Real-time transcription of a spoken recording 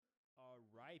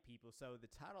right, people. So the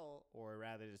title, or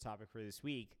rather the topic for this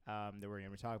week that we're going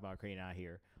to be talking about creating out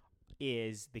here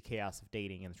is the chaos of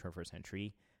dating in the 21st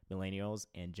century, millennials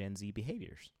and Gen Z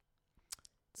behaviors.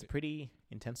 It's a pretty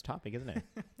intense topic, isn't it?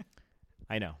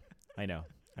 I know.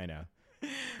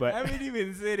 But I haven't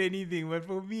even said anything, but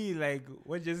for me, like,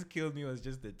 what just killed me was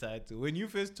just the title. When you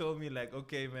first told me, like,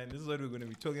 okay, man, this is what we're going to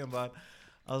be talking about,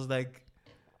 I was like,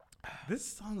 this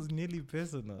sounds nearly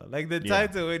personal. Like, the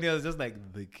title, when it was just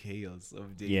like, the chaos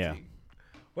of dating. Yeah.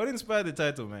 What inspired the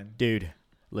title, man? Dude,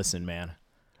 listen, man.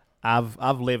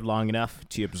 I've lived long enough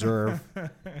to observe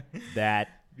that.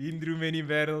 Been through many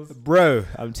battles. Bro,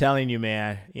 I'm telling you,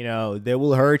 man, they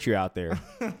will hurt you out there.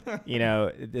 The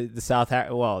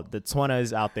the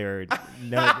Twanas out there.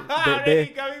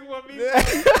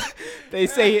 They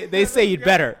say it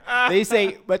better. They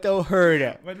say, but they'll hurt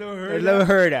it. They'll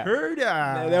hurt it.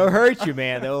 They'll hurt you,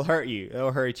 man. They'll hurt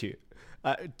you.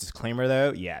 Disclaimer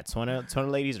though, yeah, Twana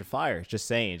ladies are fire. Just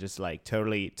saying, just like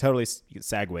totally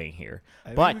segueing here.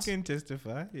 I but think we can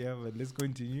testify. Yeah, but let's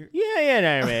continue. Yeah,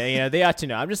 no, man. They ought to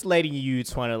know. I'm just letting you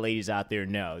Twana ladies out there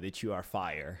know that you are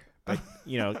fire. But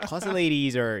closet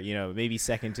ladies are maybe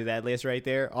second to that list right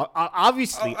there.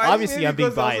 Obviously, I'm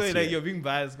being biased here. Like you're being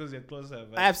biased because you're closer.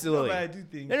 Absolutely. No, but I do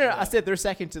think. No. I said they're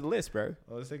second to the list, bro.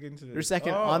 Oh, second to the. They're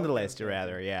second on the list,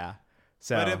 rather. Yeah.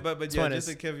 So, but yeah, just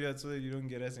a caveat so you don't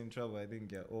get us in trouble. I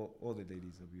think all the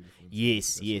ladies are beautiful.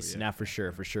 Yes, not for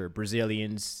sure.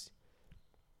 Brazilians,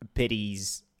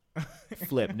 pitties,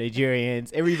 flip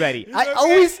Nigerians, everybody. I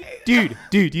always, dude.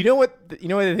 You know what the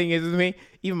thing is with me?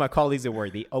 Even my colleagues at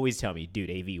work, they always tell me,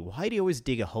 dude, AV, why do you always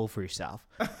dig a hole for yourself?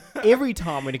 Every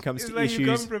time when it comes to like issues,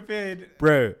 you come prepared,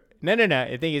 bro. No.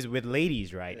 The thing is with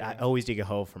ladies, right? Yeah. I always dig a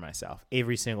hole for myself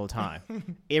every single time.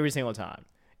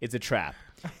 It's a trap.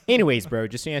 Anyways, bro,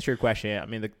 just to answer your question, I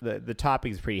mean, the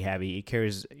topic is pretty heavy. It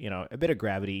carries, a bit of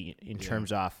gravity in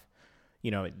terms of,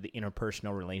 the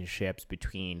interpersonal relationships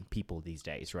between people these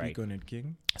days, right?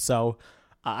 King. So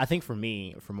I think for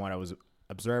me, from what I was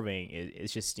observing,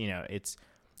 it's just,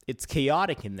 it's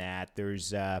chaotic in that there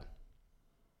is a,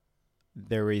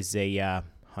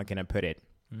 how can I put it?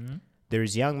 Mm-hmm.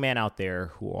 There's young men out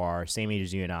there who are same age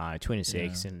as you and I,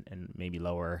 26 and maybe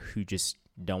lower, who just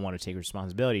don't want to take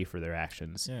responsibility for their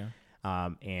actions. Yeah.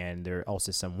 And there are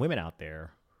also some women out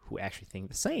there who actually think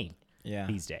the same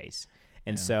these days.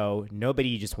 And so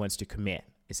nobody just wants to commit,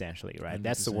 essentially, right? 100%.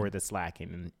 That's the word that's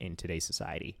lacking in today's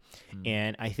society.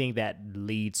 And I think that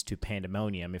leads to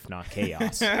pandemonium, if not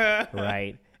chaos,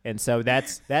 right? And so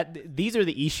these are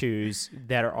the issues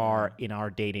that are in our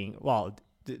dating,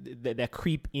 that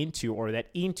creep into or that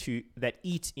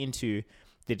eats into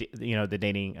the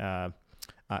dating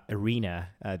arena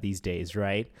these days,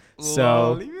 right?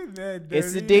 So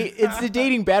it's the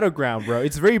dating battleground, bro.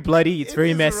 It's very bloody. It's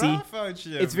very messy.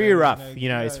 It's very rough.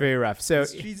 It's very rough. So the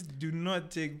streets do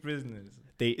not take prisoners.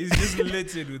 It's just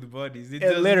littered with bodies. It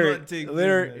does not take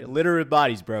littered with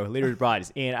bodies, bro. Littered with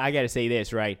bodies. And I gotta say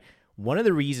this, right? One of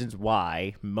the reasons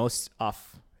why most of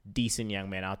decent young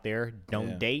men out there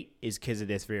don't date is because of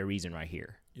this very reason right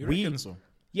here. You reckon so?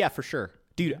 Yeah, for sure,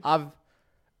 dude.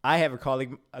 I have a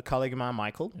colleague of mine,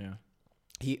 Michael. Yeah.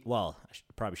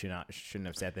 Probably shouldn't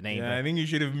have said the name. Yeah, I think you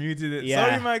should have muted it. Yeah.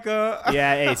 Sorry, Michael.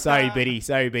 Yeah, hey, sorry,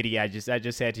 Biddy. I just had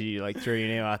to throw your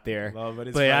name out there. Well, but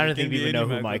I don't think people know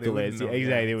who Michael is. Know.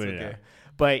 Exactly, they wouldn't know.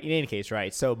 But in any case,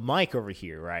 right? So Mike over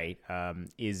here, right,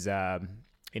 is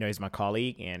he's my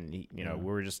colleague, and we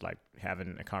were just like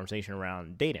having a conversation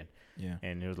around dating. Yeah.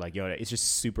 And it was like, it's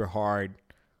just super hard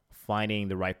finding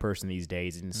the right person these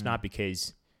days, and it's not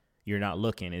because you're not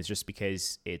looking. It's just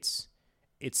because it's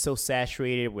so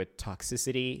saturated with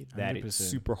toxicity that 100%. It's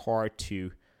super hard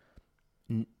to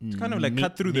kind of like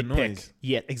cut through the noise.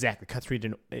 Yeah, exactly. Cut through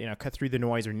the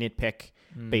noise or nitpick.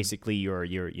 Basically, you're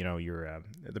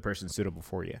the person suitable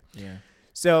for you. Yeah.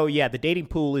 So yeah, the dating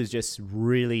pool is just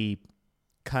really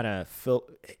kind of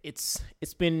it's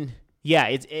been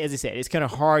it's as I said, it's kind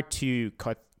of hard to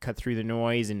cut through the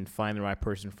noise and find the right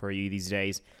person for you these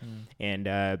days. And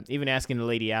even asking the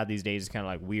lady out these days is kind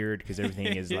of like weird because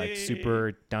everything is like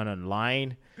super done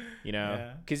online,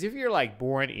 because if you're like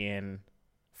born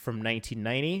from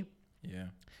 1990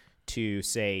 to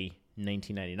say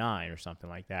 1999 or something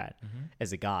like that,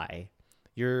 as a guy,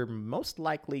 you're most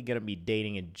likely going to be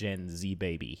dating a Gen Z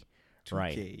baby. 2K.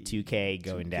 Right, 2K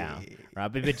going 2K. Down,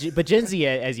 right? But Gen Z,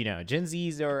 as you know, Gen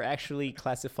Zs are actually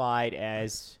classified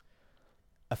as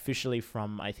officially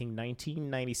from, I think,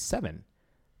 1997,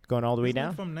 going all the way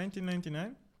down. From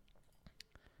 1999?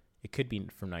 It could be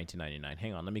from 1999.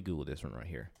 Hang on, let me Google this one right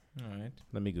here. All right.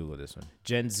 Let me Google this one.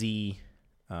 Gen Z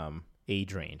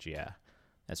age range, yeah.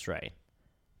 That's right.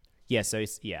 Yeah, so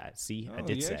it's see, I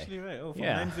did you're say. actually right. Oh,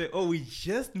 Yeah. we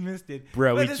just missed it.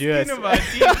 Bro, we But the just skin of our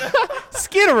teeth.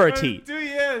 skin of our teeth. 2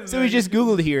 years. So man. we just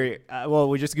Googled here.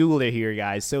 We just Googled it here,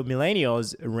 guys. So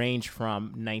millennials range from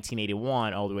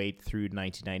 1981 all the way through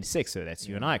 1996. So that's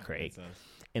you and I, Craig. That's us.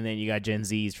 And then you got Gen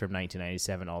Zs from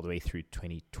 1997 all the way through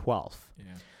 2012.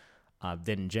 Yeah.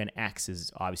 Then Gen X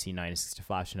is obviously 1965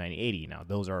 to 1980. Now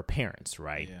those are our parents,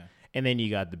 right? Yeah. And then you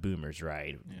got the boomers,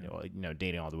 right? Yeah. You know,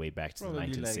 dating all the way back to Probably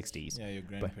the like, 1960s. your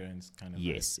grandparents kind of.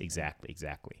 Yes, vibe.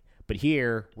 exactly. But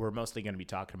here we're mostly going to be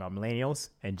talking about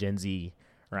millennials and Gen Z,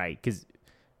 right? Because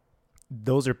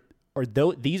these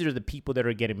are the people that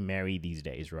are getting married these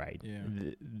days, right? Yeah.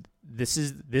 This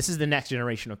is the next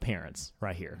generation of parents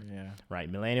right here, Yeah.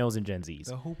 right? Millennials and Gen Zs.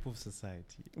 The hope of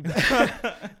society.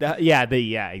 Exactly.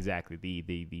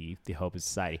 The hope of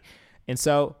society, and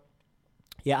so.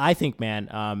 Yeah, I think,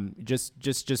 man,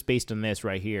 just based on this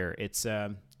right here, it's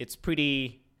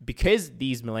pretty, because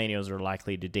these millennials are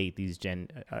likely to date these Gen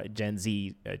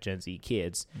Z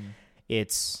kids.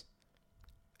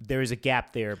 There is a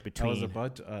gap there between. I was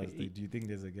about to ask, do you think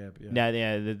there's a gap? Yeah. No,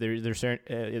 yeah, there's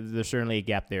certainly a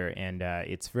gap there, and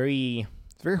it's very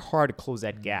hard to close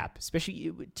that gap,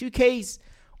 especially 2Ks.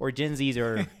 Or Gen Zs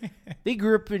are, they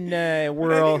grew up in a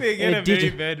world. I think they get a very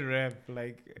bad rap,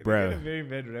 like, bro. They get a very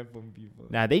bad rap from people.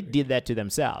 Now they did that to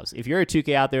themselves. If you're a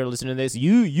 2K out there listening to this,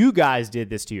 you guys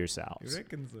did this to yourselves. You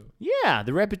reckon so? Yeah,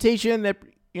 the reputation that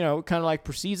kind of like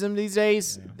precedes them these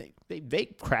days. Yeah. They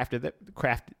crafted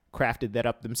that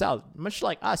up themselves, much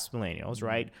like us millennials,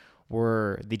 right?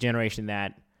 We're the generation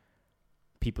that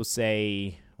people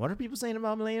say. What are people saying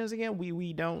about millennials again?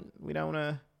 We don't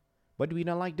what do we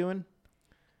not like doing?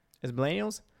 As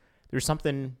millennials, there's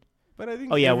something. But I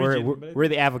think. Oh yeah, we're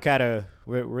the avocado.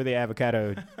 We're the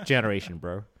avocado generation,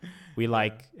 bro. We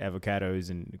like avocados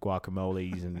and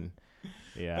guacamoles and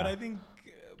yeah. But I think,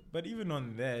 but even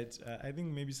on that, I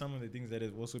think maybe some of the things that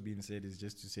have also been said is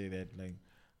just to say that like,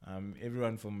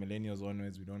 everyone from millennials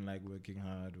onwards, we don't like working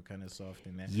hard. We're kind of soft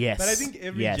in that. Yes. But I think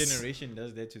every generation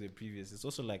does that to the previous. It's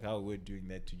also like how we're doing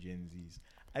that to Gen Zs.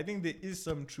 I think there is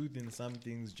some truth in some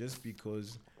things just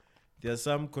because. There are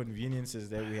some conveniences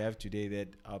that we have today that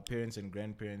our parents and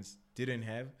grandparents didn't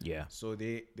have. Yeah. So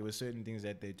there were certain things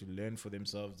that they had to learn for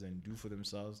themselves and do for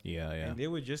themselves. Yeah. And they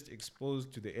were just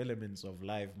exposed to the elements of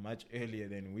life much earlier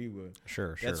than we were.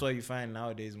 Sure. That's why you find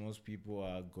nowadays most people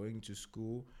are going to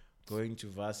school, going to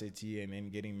varsity, and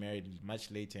then getting married much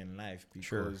later in life.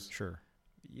 Because sure.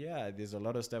 Yeah, there's a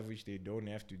lot of stuff which they don't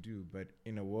have to do. But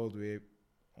in a world where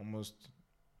almost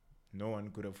no one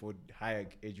could afford higher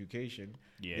education.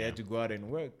 Yeah. They had to go out and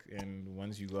work. And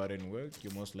once you go out and work,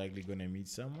 you're most likely going to meet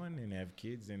someone and have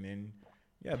kids. And then,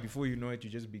 before you know it, you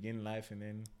just begin life and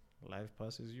then life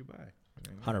passes you by.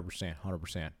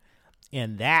 100%.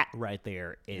 And that right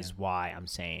there is why I'm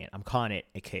saying, I'm calling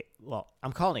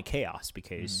it chaos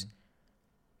because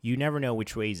you never know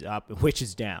which way is up and which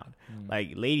is down.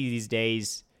 Like ladies these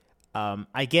days,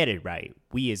 I get it, right?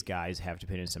 We as guys have to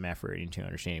put in some effort into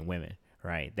understanding women.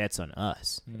 Right, that's on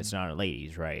us. It's not on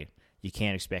ladies, right? You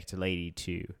can't expect a lady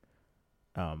to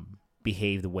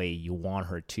behave the way you want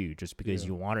her to just because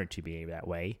you want her to behave that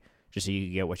way, just so you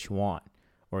can get what you want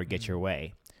or get your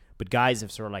way. But guys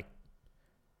have sort of like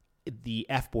the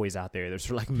F-boys out there. They've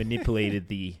sort of like manipulated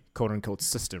the quote-unquote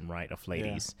system, right, of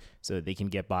ladies so that they can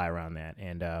get by around that.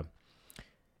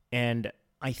 And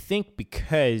I think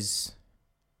because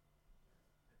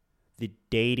the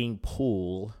dating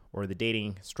pool or the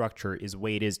dating structure is the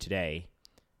way it is today,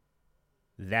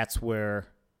 that's where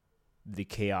the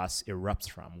chaos erupts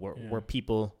from, where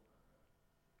people,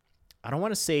 I don't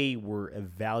want to say we're a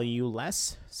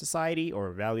valueless society or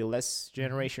a valueless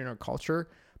generation or culture,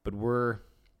 but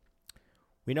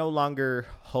we no longer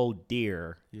hold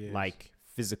dear like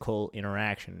physical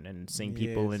interaction and seeing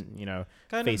people in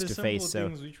kind face of the to face. Simple So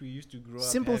things which we used to grow up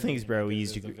simple things, bro. We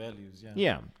used to the values.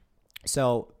 Yeah.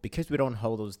 So because we don't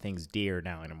hold those things dear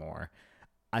now anymore,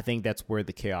 I think that's where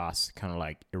the chaos kind of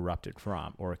like erupted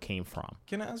from or came from.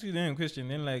 Can I ask you then a question?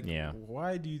 Then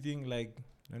why do you think like,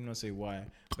 let me not say why,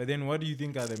 but then what do you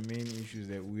think are the main issues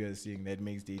that we are seeing that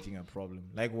makes dating a problem?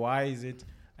 Like why is it,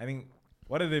 I think,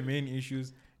 what are the main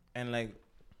issues and like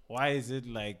why is it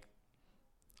like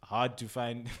hard to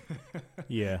find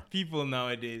people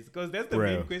nowadays? Because that's the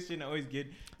main question I always get.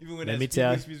 Even when I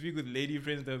speak with lady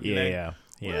friends, they'll be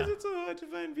why is it so hard to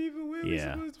find people? Where are we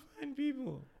supposed to find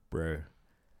people? Bro,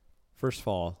 first of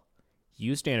all,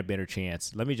 you stand a better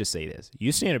chance. Let me just say this.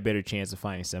 You stand a better chance of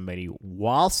finding somebody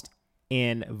whilst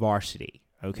in varsity,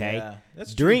 Okay, Yeah,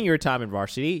 that's during true. your time in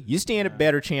varsity, you stand a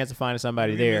better chance of finding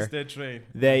somebody We there. missed that train.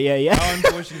 Yeah. How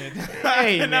unfortunate.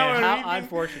 Hey man, Now we're how reaping-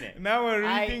 unfortunate. Now we're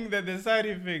reaping the side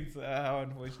effects. How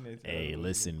unfortunate. Hey,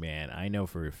 listen, man. I know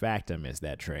for a fact I missed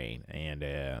that train, and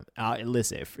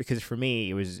listen, because for me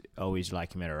it was always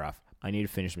like a matter of I need to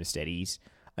finish my studies.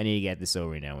 I need to get this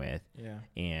over now with. Yeah.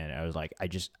 And I was like, I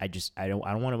don't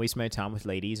want to waste my time with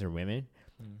ladies or women.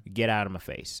 Get out of my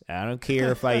face. I don't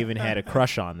care if I even had a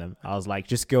crush on them. I was like,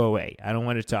 just go away. I don't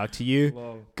want to talk to you.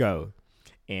 Wow. Go.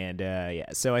 And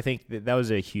so I think that was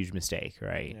a huge mistake,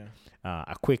 right? Yeah.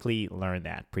 I quickly learned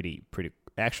that pretty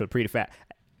fast.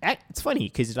 It's funny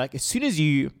because like as soon as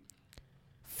you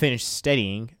finish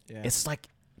studying, it's like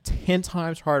 10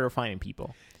 times harder finding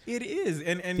people. It is,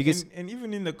 and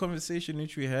even in the conversation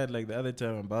which we had like the other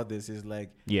time about this is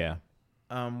like,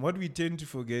 what we tend to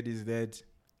forget is that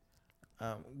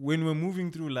when we're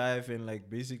moving through life and like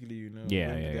basically going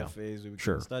through that phase where we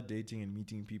can start dating and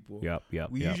meeting people,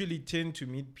 we usually tend to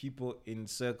meet people in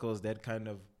circles that kind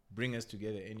of bring us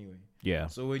together anyway. Yeah.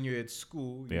 So when you're at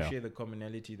school, you share the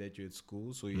commonality that you're at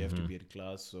school, so you have to be at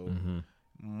class. So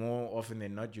more often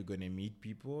than not, you're gonna meet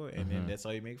people, and then that's how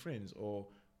you make friends. Or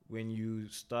when you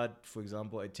start, for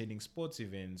example, attending sports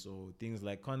events or things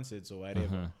like concerts or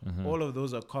whatever, all of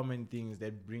those are common things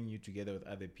that bring you together with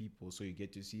other people, so you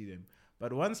get to see them.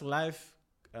 But once life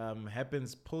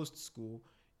happens post school,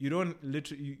 you don't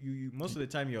literally. You most of the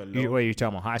time you're alone. What are you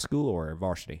talking about? High school or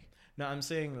varsity? No, I'm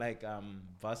saying like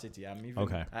varsity. I'm even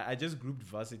okay. I just grouped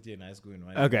varsity and high school in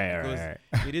one. Okay, all right.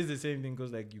 It is the same thing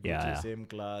because like you go to the same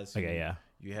class.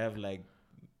 You have like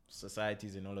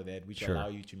societies and all of that, which allow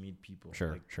you to meet people.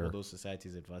 All those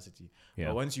societies at varsity.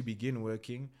 But once you begin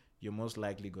working, you're most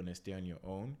likely gonna stay on your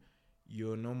own.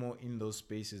 You're no more in those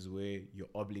spaces where you're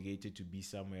obligated to be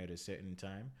somewhere at a certain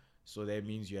time. So that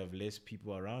means you have less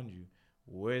people around you.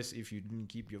 Worse if you didn't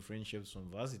keep your friendships from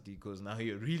varsity, because now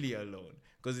you're really alone.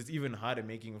 Because it's even harder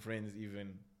making friends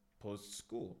even post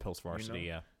school. Post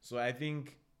varsity, So I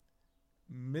think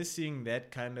missing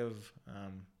that kind of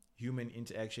human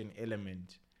interaction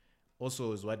element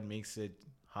also is what makes it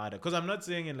harder. Because I'm not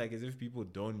saying it like as if people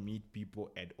don't meet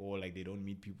people at all, like they don't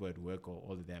meet people at work or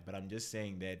all of that. But I'm just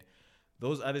saying that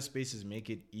those other spaces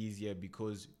make it easier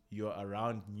because you're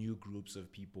around new groups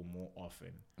of people more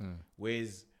often.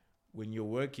 Whereas when you're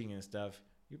working and stuff,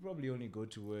 you probably only go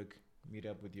to work, meet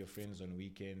up with your friends on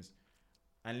weekends,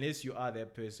 unless you are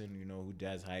that person, who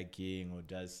does hiking or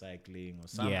does cycling or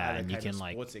some other kind of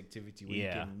sports activity where you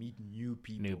can meet new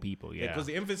people. Because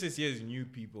the emphasis here is new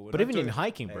people. But even in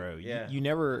hiking, bro, you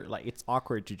never, like, it's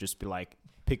awkward to just be like,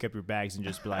 pick up your bags and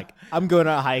just be like, I'm going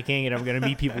out hiking and I'm going to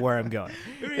meet people where I'm going.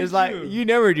 It's like, you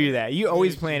never do that. You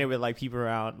always plan it with like people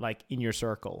around, like in your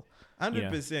circle.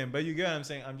 100%. But you get what I'm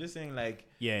saying? I'm just saying like,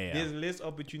 there's less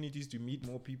opportunities to meet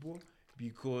more people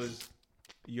because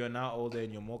you're now older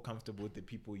and you're more comfortable with the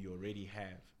people you already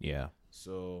have. Yeah.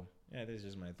 So, that's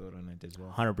just my thought on it as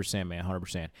well. 100%, man,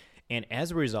 100%. And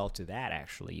as a result of that,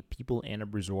 actually, people end up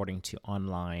resorting to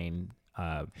online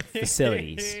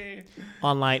facilities,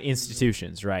 online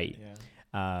institutions, right?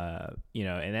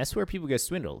 And that's where people get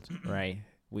swindled, right?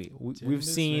 We've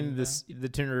seen the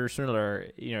Tinder swindler,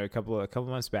 a couple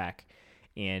months back,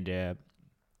 and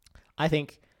I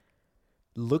think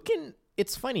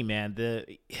it's funny, man.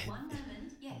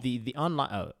 The online.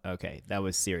 Oh, okay, that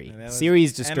was Siri.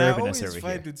 Siri's disturbing us over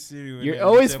here. You're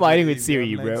always fighting with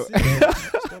Siri, bro.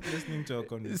 Stop listening to our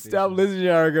conversation. Stop listening to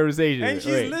our conversation. And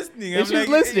she's listening. And she's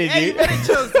listening, dude. You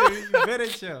better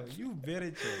chill, Siri. You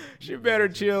better chill. She better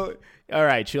chill. All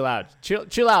right, chill out.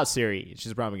 Chill out, Siri.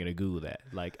 She's probably gonna Google that.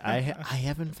 Like, I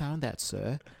haven't found that,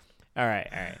 sir. All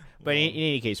right. But in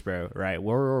any case, bro, right?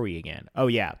 Where were we again? Oh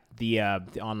yeah, the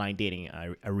online dating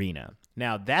arena.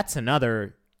 Now that's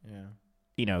another,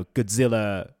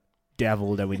 Godzilla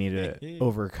devil that we need to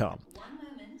overcome. One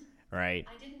moment. Right.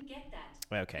 I didn't get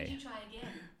that. Okay. Could you try again?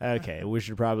 Okay, we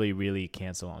should probably really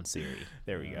cancel on Siri.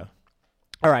 There we go.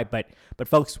 All right, but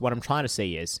folks, what I'm trying to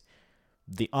say is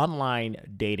the online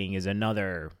dating is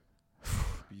another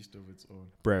beast of its own.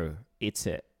 Bro, it's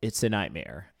a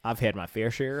nightmare. I've had my fair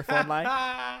share of online.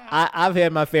 I've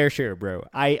had my fair share, bro.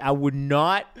 I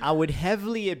would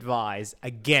heavily advise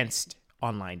against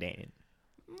online dating.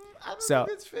 I don't know if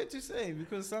it's fair to say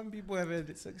because some people have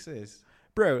had success.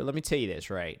 Bro, let me tell you this,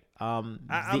 right? I'm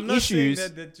not saying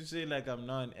that to say like I'm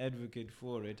not an advocate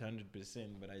for it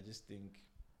 100%, but I just think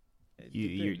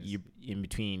you're in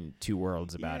between two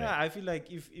worlds about it. Yeah, I feel like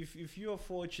if you're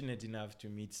fortunate enough to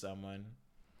meet someone,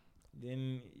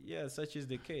 then such is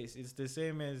the case. It's the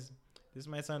same as, this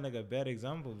might sound like a bad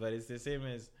example, but it's the same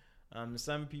as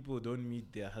some people don't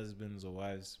meet their husbands or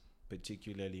wives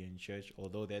particularly in church,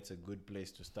 although that's a good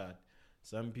place to start.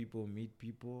 Some people meet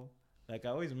people. Like, I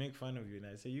always make fun of you, and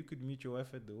I say you could meet your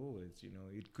wife at the Woolworths.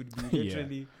 It could be Yeah.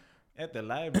 literally at the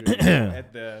library,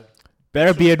 at the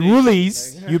Better be at petrol Woolies.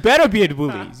 station, like- You better be at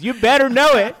Woolies. You better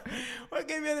know it. Well,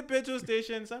 came at the petrol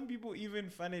station. Some people even,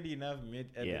 funnily enough, met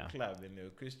at Yeah. the club, and they were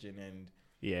Christian, and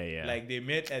Yeah. like they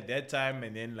met at that time,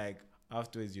 and then like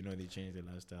afterwards, they changed their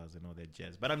lifestyles and all that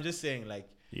jazz. But I'm just saying, like,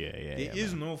 yeah. there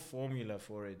is no formula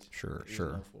for it. Sure. There is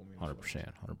no formula for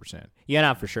it. 100%. Yeah,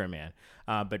 not for sure, man.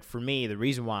 But for me, the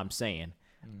reason why I'm saying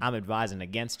I'm advising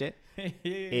against it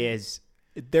is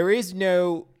there is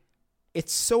no.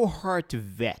 It's so hard to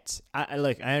vet. I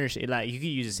understand. Like, you could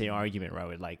use the same argument, right,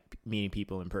 with like meeting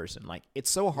people in person. Like, it's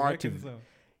so hard to. So?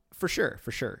 For sure.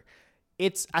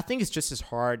 I think it's just as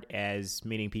hard as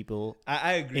meeting people.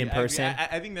 I agree. In person.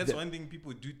 I think that's one thing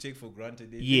people do take for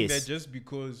granted. They Yes. think that just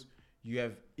because you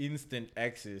have instant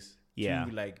access Yeah.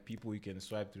 to like people you can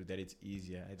swipe through, that it's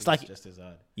easier. I think it's like- just as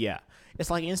hard. Yeah, it's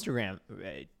like Instagram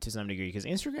to some degree, because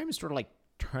Instagram is sort of like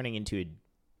turning into a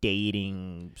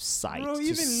dating site Bro, to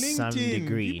even some LinkedIn.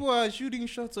 degree. People are shooting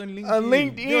shots on LinkedIn. On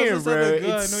LinkedIn, There was this bro, other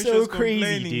girl, I it's know she so was crazy,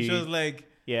 complaining. She dude. was like,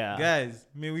 Yeah, guys,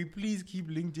 may we please keep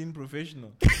LinkedIn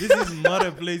professional? This is not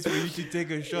a place for you to take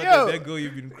a shot Yo. at that girl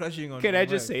you've been crushing on. Can for I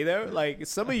just months. say though, like,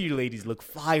 some of you ladies look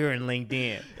fire on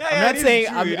LinkedIn. Yeah, I'm yeah, not it is saying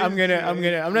true, I'm it I'm is gonna true, I'm it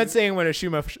gonna is I'm not saying I'm gonna shoot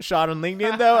my shot on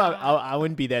LinkedIn though. I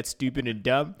wouldn't be that stupid and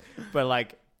dumb, but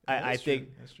like I That's think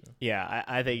true, that's true. yeah,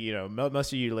 I think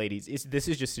most of you ladies. This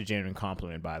is just a genuine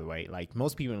compliment, by the way. Like,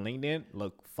 most people on LinkedIn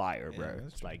look fire, bro. that's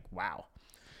It's true. like, wow,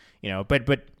 But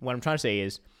what I'm trying to say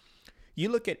is, you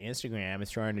look at Instagram,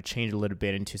 it's starting to change a little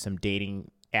bit into some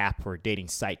dating app or dating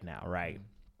site now, right?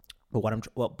 But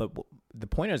the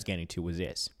point I was getting to was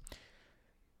this: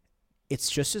 it's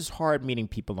just as hard meeting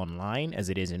people online as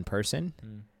it is in person.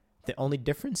 The only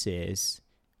difference is,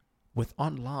 with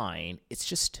online, it's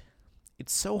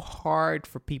so hard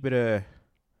for people to,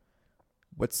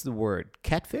 what's the word?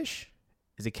 Catfish?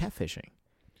 Is it catfishing?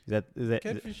 Is that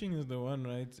Catfishing is the one,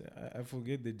 right? I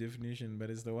forget the definition, but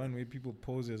it's the one where people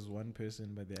pose as one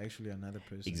person, but they're actually another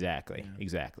person. Exactly. Yeah.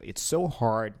 Exactly. It's so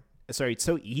hard. Sorry, it's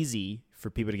so easy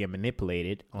for people to get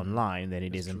manipulated online than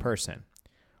it That's is in true. person.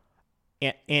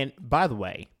 And by the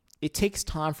way, it takes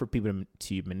time for people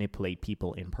to manipulate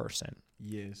people in person.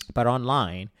 Yes. But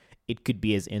online, it could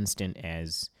be as instant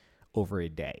as over a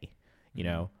day. You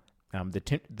know,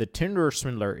 the Tinder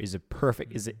swindler is a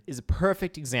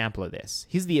perfect example of this.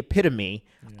 He's the epitome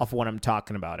of what I'm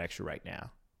talking about actually right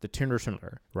now. The Tinder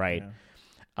swindler, right?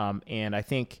 Yeah. And I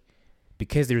think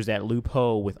because there's that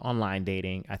loophole with online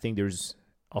dating, I think there's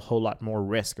a whole lot more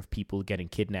risk of people getting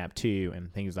kidnapped too,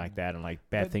 and things like that, and like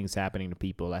bad things happening to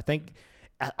people.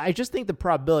 I just think the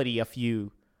probability of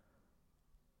you.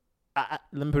 Let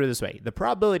me put it this way: the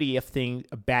probability of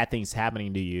bad things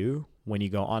happening to you when you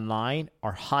go online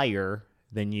are higher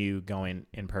than you going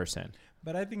in person.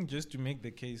 But I think just to make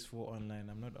the case for online,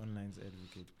 I'm not online's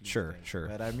advocate. Please, Sure, guys. sure.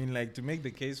 But I mean, like, to make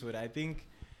the case for it, I think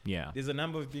Yeah. there's a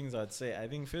number of things I'd say. I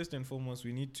think first and foremost,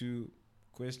 we need to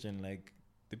question, like,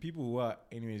 the people who are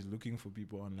anyways looking for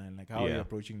people online. Like, how are you Yeah.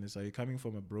 approaching this? Are you coming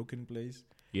from a broken place?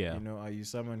 Yeah. Are you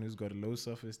someone who's got low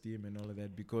self-esteem and all of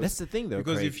that? Because That's the thing, though.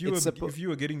 because Craig. if you It's if you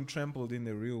were getting trampled in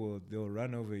the real world, they'll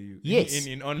run over you. Yes.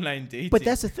 In online dating. But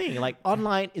that's the thing. Like,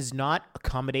 online is not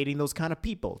accommodating those kind of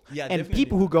people. Yeah, and definitely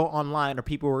people who not. go online are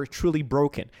people who are truly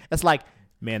broken. It's like,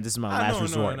 man, this is my last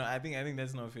resort. No. I think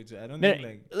that's not fair too. I don't No,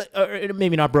 think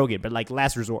maybe not broken, but like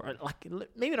last resort.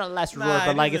 Maybe not last resort, Nah,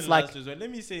 but like isn't it's like last resort.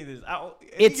 Let me say this. I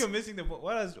think It's- you're missing the point.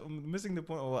 I'm missing the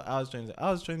point of what I was trying to say.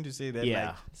 I was trying to say that Yeah.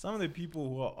 like some of the people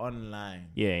who are online,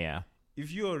 yeah.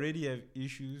 if you already have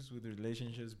issues with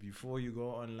relationships before you go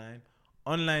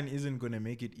online isn't going to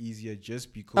make it easier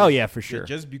just because. Oh, yeah, for sure.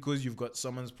 Just because you've got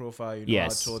someone's profile, you know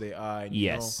Yes. how tall they are, and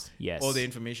Yes. you know all the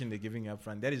information they're giving up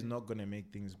front. That is not going to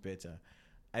make things better.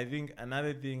 I think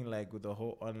another thing, like with the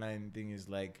whole online thing, is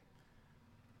like,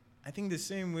 I think the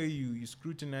same way you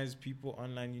scrutinize people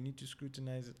online, you need to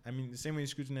scrutinize. I mean, the same way you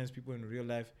scrutinize people in real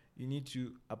life, you need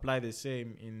to apply the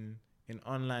same in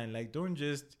online. Like, don't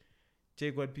just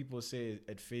take what people say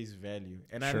at face value.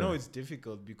 And I Sure. know it's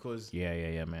difficult because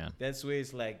Yeah, man. that's where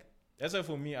it's like, that's why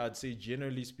for me, I'd say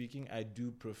generally speaking, I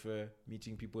do prefer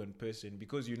meeting people in person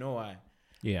because you know why?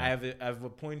 Yeah. I have a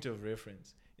point of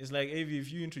reference. It's like, Avi,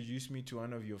 if you introduce me to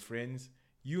one of your friends,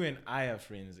 you and I are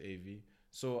friends, Avi.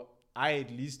 So I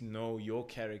at least know your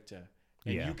character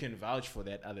and Yeah. you can vouch for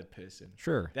that other person.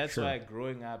 Sure. That's sure. why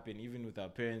growing up and even with our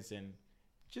parents and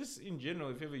just in general,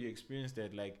 if ever you experience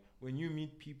that, like when you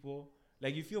meet people,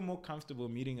 like you feel more comfortable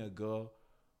meeting a girl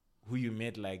who you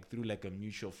met like through like a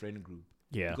mutual friend group.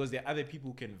 Yeah. Because there are other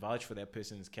people who can vouch for that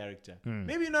person's character. Mm.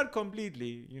 Maybe not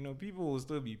completely. People will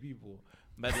still be people.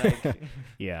 But like,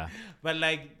 Yeah. but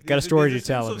like, Got a story there's to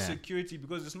tell sense in of that. security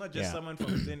because it's not just Yeah. someone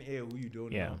from thin air who you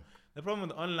don't Yeah. know. The problem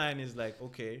with online is like,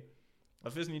 okay, I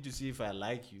first need to see if I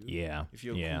like you. Yeah. If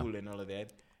you're Yeah. cool and all of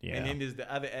that. Yeah. And then there's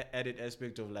the other added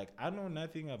aspect of like, I know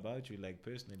nothing about you, like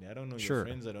personally. I don't know Sure. your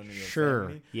friends. I don't know your Sure.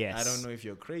 family. Yes. I don't know if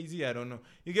you're crazy. I don't know.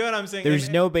 You get what I'm saying? There's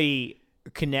And- nobody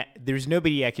There's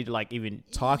nobody I could like even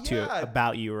talk Yeah. to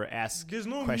about you or ask There's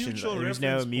no questions. mutual There's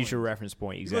reference no mutual point. reference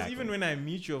point. Because Exactly. even when I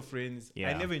meet your friends, I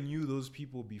Yeah. never knew those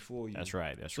people before you. That's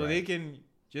right. That's So right. they can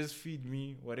just feed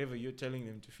me whatever you're telling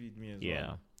them to feed me as Yeah.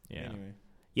 well. Yeah. Anyway.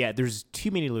 Yeah. There's too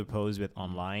many loopholes with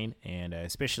online, and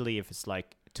especially if it's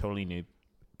like totally new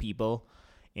people.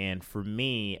 And for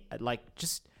me, like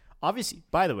just obviously,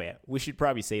 by the way, we should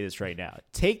probably say this right now.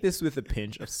 Take this with a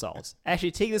pinch of salt. Actually,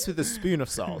 take this with a spoon of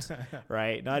salt,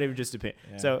 right? Not even just a pinch.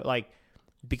 Yeah. So like,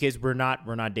 because we're not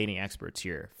dating experts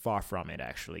here. Far from it,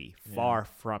 actually. Far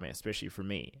from it, especially for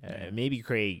me. Maybe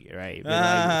Craig, right? But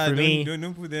like, for me,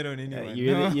 don't put that on anyone.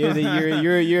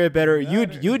 you're a better.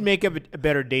 You would make up a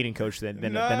better dating coach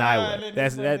than I would.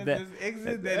 That's that.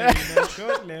 Exit that.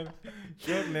 Short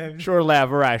left. Short laugh,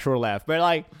 all right, short laugh. But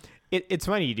like, it's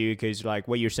funny, dude, because like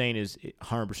what you're saying is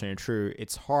 100% true.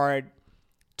 It's hard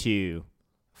to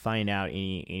find out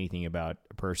anything about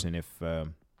a person if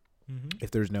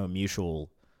there's no mutual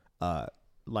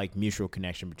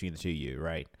connection between the two of you,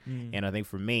 right? And I think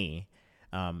for me,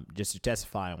 just to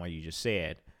testify on what you just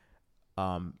said,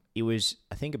 it was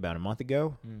I think about a month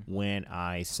ago when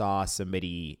I saw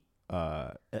somebody.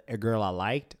 A girl I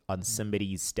liked on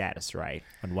somebody's status, right,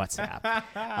 on WhatsApp.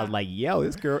 I was like, yo,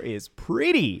 this girl is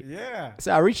pretty. Yeah.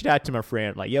 So I reached out to my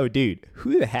friend, like, yo, dude,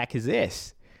 who the heck is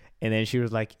this? And then she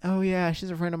was like, oh, yeah,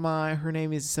 she's a friend of mine. Her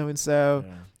name is so-and-so.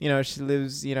 Yeah. You know, she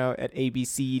lives, at A, B,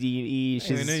 C, D, and E.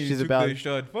 She's took about... the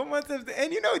shot. 4 months after, and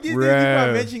these people Bro.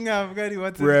 are matching up.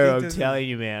 Bro, I'm telling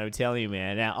you,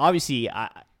 man. Now, obviously,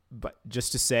 but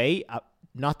just to say,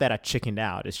 not that I chickened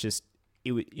out. It's just,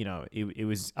 it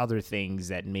was other things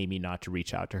that made me not to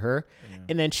reach out to her. Yeah.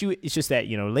 And then it's just that,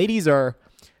 ladies are,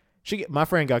 my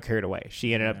friend got carried away.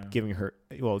 She ended up giving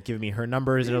me her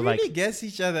numbers. They and really like, guess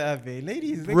each other up,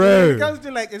 ladies. Like, bro. when it comes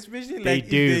to like, especially like, they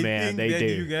do, if they man. think They that do.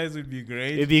 you guys would be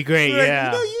great. It'd be great, Like,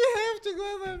 yeah. you have to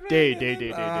go there,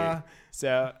 Dude.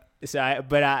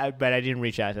 But I didn't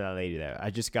reach out to that lady though. I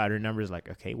just got her numbers. Like,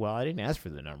 okay, well, I didn't ask for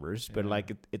the numbers, but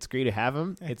like, it's great to have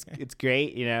them. It's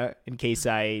great, in case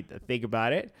I think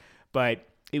about it. But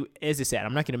as I said,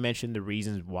 I'm not going to mention the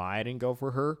reasons why I didn't go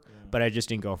for her, but I just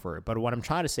didn't go for it. But what I'm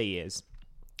trying to say is,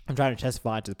 I'm trying to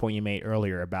testify to the point you made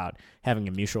earlier about having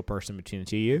a mutual person between the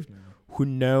two of you who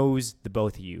knows the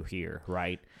both of you here,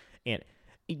 right? And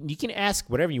you can ask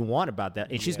whatever you want about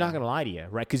that, and she's not going to lie to you,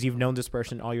 right? Because you've known this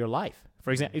person all your life.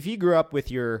 For example, if you grew up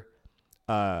with your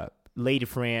lady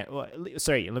friend, let me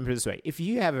put it this way. If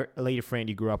you have a lady friend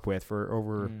you grew up with for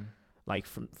over, like,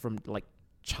 from like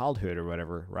childhood or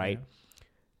whatever, right?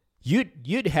 Yeah.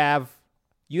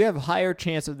 You have a higher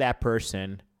chance of that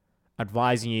person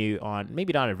advising you on,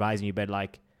 maybe not advising you, but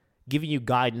like giving you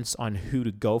guidance on who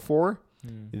to go for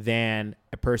than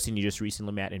a person you just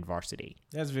recently met in varsity.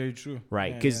 That's very true.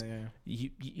 Right. Because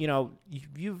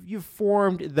you've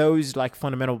formed those like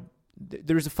fundamental,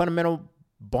 there's a fundamental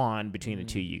bond between the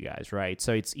two of you guys, right?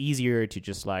 So it's easier to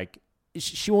just like,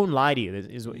 she won't lie to you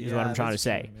is what I'm trying to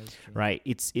say, right?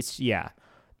 It's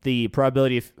the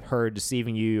probability of her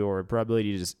deceiving you or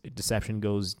probability of deception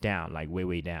goes down, like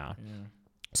way down. Yeah.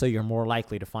 So you're more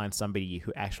likely to find somebody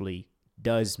who actually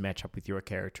does match up with your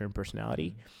character and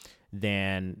personality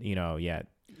than,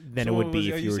 than it would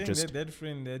be if you were just... that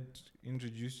friend that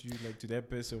introduced you like to that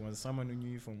person was someone who knew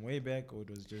you from way back, or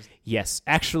it was just... Yes.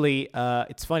 Actually,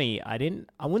 it's funny. I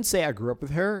wouldn't say I grew up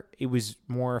with her. It was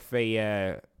more of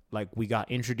a, like we got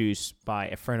introduced by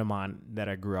a friend of mine that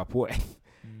I grew up with.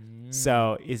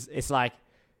 So it's like,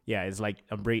 it's like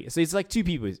so it's like two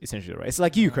people essentially, right? It's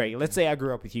like you, Craig. Let's say I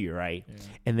grew up with you, right? Yeah.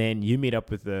 And then you meet up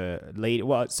with the lady.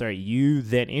 Well, sorry, you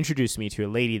then introduced me to a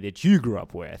lady that you grew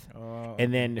up with,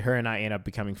 and then her and I end up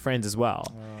becoming friends as well.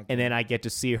 And then I get to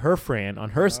see her friend on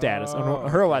her status, on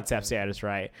her WhatsApp status,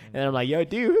 right? And I'm like, yo,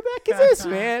 dude, who the heck is this,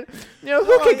 man?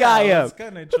 Hook a guy up,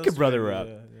 hook a brother up.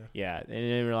 Yeah, and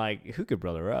then we're like, who could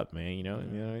brother up, man?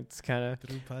 It's kind of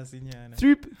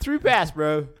through pass,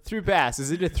 bro. Through pass. Is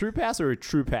it a through pass or a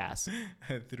true pass?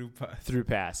 Through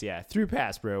pass. Yeah, through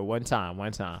pass, bro. One time.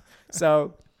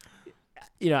 So,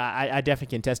 I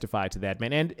definitely can testify to that,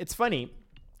 man. And it's funny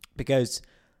because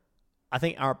I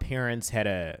think our parents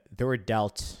they were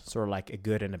dealt sort of like a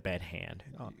good and a bad hand.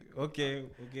 Okay.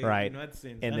 Right. In what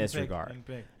sense? In this regard.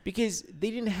 Because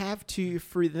they didn't have to,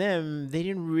 for them, they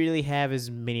didn't really have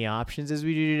as many options as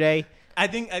we do today. I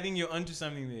think you're onto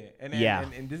something there,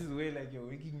 and this is where like you're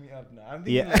waking me up now. I'm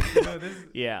thinking this.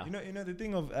 Yeah. The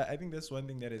thing of I think that's one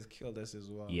thing that has killed us as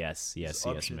well. Yes,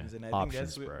 man. And I think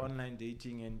that's where online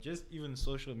dating and just even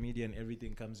social media and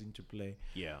everything comes into play.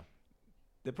 Yeah.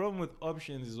 The problem with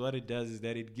options is what it does is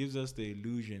that it gives us the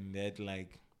illusion that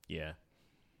like. Yeah.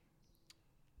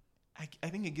 I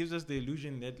think it gives us the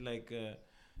illusion that like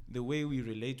the way we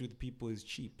relate with people is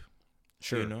cheap.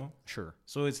 Sure. Sure.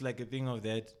 So it's like a thing of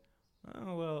that.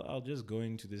 Oh, well, I'll just go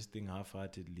into this thing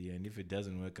half-heartedly, and if it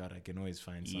doesn't work out, I can always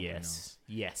find someone else.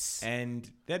 Yes. And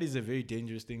that is a very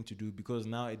dangerous thing to do because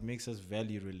now it makes us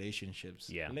value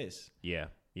relationships less. Yeah.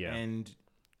 And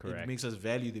correct. It makes us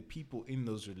value the people in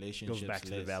those relationships. Goes back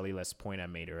to the valueless point I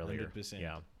made earlier. 100%.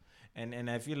 Yeah. And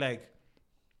I feel like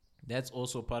that's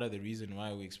also part of the reason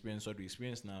why we experience what we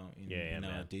experience now in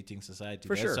our dating society.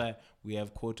 That's why we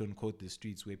have quote unquote the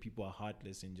streets where people are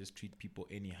heartless and just treat people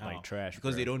anyhow. Like trash.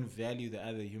 Because they don't value the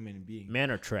other human being.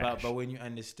 Men are trash. But when you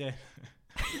understand.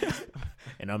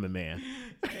 And I'm a man.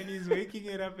 And he's waking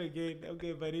it up again.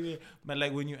 Okay, but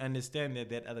like when you understand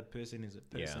that other person is a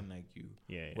person like you,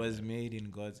 was made in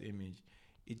God's image,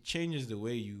 it changes the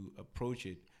way you approach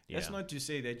it. That's not to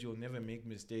say that you'll never make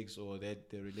mistakes or that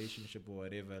the relationship or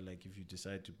whatever, like if you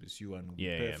decide to pursue one, will be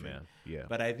perfect. Man. Yeah.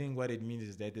 But I think what it means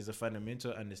is that there's a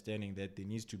fundamental understanding that there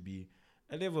needs to be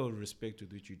a level of respect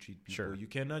with which you treat people. Sure. You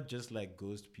cannot just like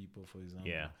ghost people, for example.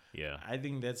 Yeah. I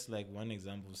think that's like one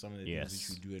example of some of the things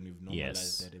which we do, and we've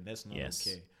normalized that, and that's not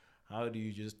okay. How do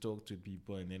you just talk to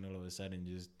people and then all of a sudden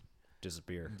just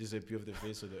disappear off the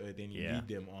face of the earth and you lead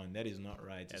them on? That is not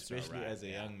right. That's especially not right. As a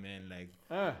young man, like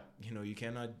you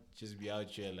cannot just be out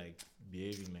here like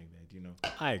behaving like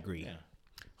that. I agree.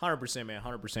 100%, man.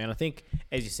 100%. I think,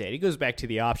 as you said, it goes back to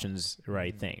the options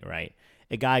thing, right?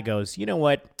 A guy goes, you know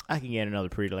what? I can get another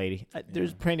pretty lady.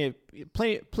 There's plenty of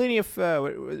plenty of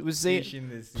fish in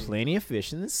the sea. Plenty of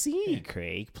fish in the sea,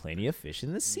 Craig. Plenty of fish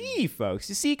in the sea, folks.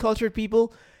 You see, cultured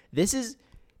people, this is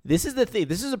the thing.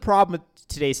 This is a problem with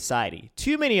today's society.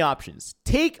 Too many options.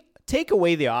 Take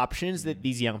away the options that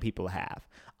these young people have.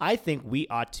 I think we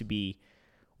ought to be.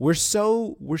 We're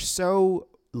so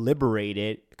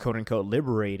liberated, quote unquote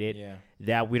liberated,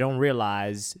 that we don't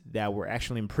realize that we're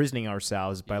actually imprisoning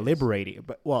ourselves by liberating.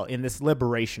 But in this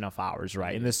liberation of ours,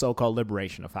 right? In this so-called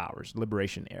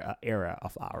liberation era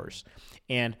of ours,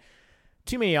 and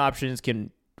too many options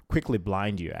can quickly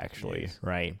blind you, actually,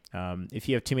 right? If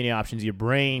you have too many options, your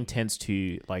brain tends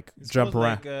to jump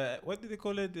around. What do they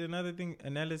call it? Another thing,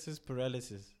 analysis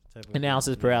paralysis.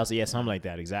 Analysis paralysis, something like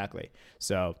that, exactly.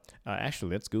 So,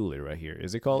 actually, let's Google it right here.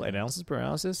 Is it called analysis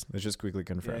paralysis? Let's just quickly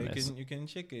confirm this. You can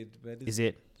check it, but is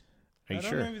it? Are you sure?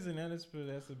 I don't know if it's analysis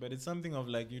paralysis, but it's something of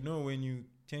like when you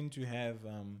tend to have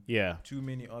too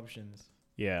many options.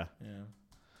 Yeah.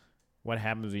 What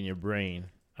happens in your brain?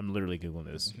 I'm literally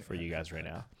Googling this for you guys right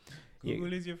now.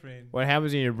 Google is your friend. What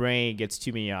happens in your brain gets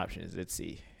too many options? Let's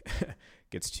see.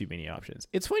 Gets too many options.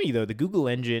 It's funny though. The Google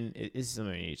engine is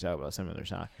something we need to talk about some other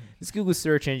time. This Google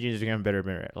search engine is becoming better and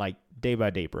better, like day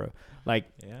by day, bro.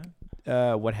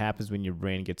 What happens when your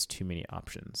brain gets too many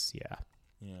options? Yeah,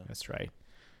 that's right.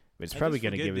 But it's probably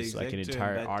going to give us like an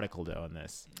entire article though on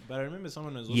this. But I remember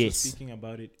someone was also speaking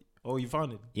about it. Oh, you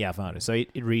found it? Yeah, I found it. So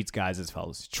it reads, guys, as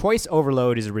follows: choice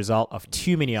overload is a result of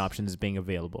too many options being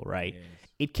available, right? Yes.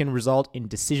 It can result in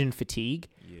decision fatigue,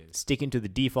 sticking to the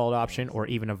default option, or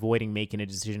even avoiding making a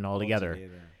decision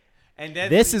altogether. And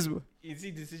that's you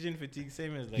see decision fatigue,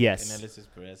 same as analysis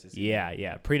paralysis.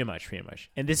 Yeah, pretty much.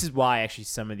 And this is why actually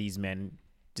some of these men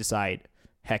decide,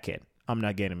 heck it, I'm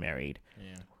not getting married.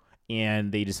 Yeah.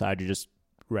 And they decide to just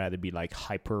rather be like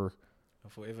hyper... A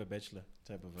forever bachelor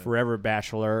type of... Forever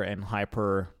bachelor and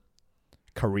hyper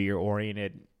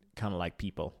career-oriented kind of like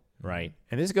people, right?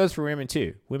 And this goes for women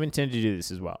too. Women tend to do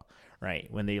this as well, right?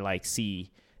 When they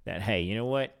see that, hey, you know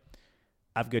what?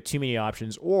 I've got too many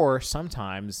options, or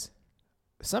sometimes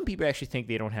some people actually think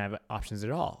they don't have options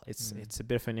at all. It's a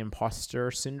bit of an imposter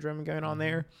syndrome going on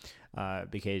there,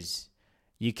 because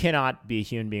you cannot be a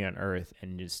human being on Earth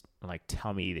and just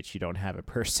tell me that you don't have a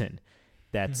person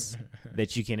that's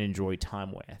that you can enjoy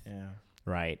time with,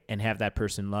 right? And have that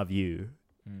person love you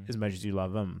as much as you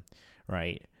love them,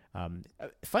 right?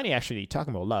 Funny, actually,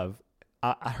 talking about love,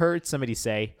 I heard somebody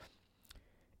say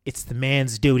it's the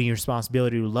man's duty and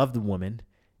responsibility to love the woman,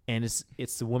 and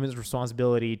it's the woman's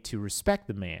responsibility to respect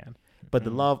the man, but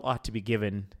the love ought to be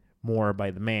given more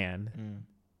by the man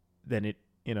than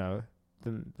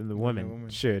than the woman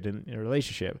should in a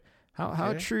relationship. How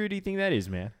Okay. true do you think that is,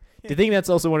 man? Do you think that's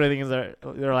also one of the things that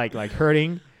they're like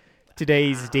hurting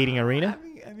today's dating arena?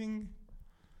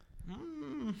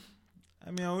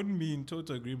 I wouldn't be in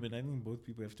total agreement. I think both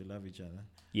people have to love each other.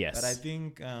 Yes. But I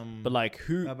think, But like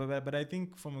who? but I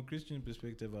think from a Christian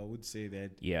perspective, I would say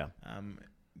that Yeah.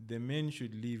 the men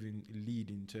should lead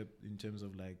in terms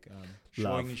of like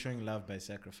Love. showing love by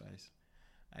sacrifice.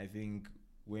 I think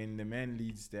when the man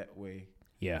leads that way,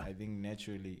 Yeah. I think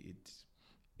naturally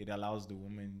it allows the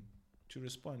woman to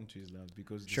respond to his love,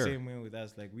 because the Sure. same way with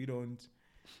us, like we don't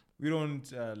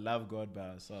love God by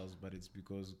ourselves, but it's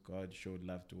because God showed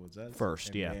love towards us First,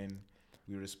 and yeah. then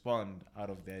we respond out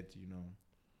of that,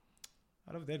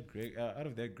 out of that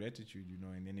gratitude,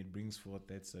 and then it brings forth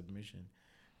that submission,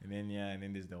 and then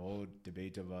there's the whole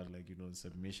debate about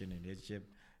submission and headship.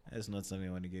 That's not something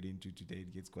I want to get into today.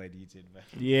 It gets quite heated, but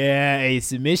Yeah, a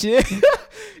submission.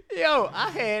 Yo, I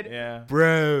had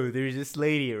bro. There's this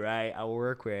lady, right? I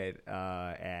work with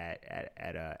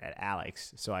at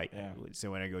Alex.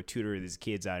 So when I go tutor these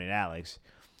kids out at Alex,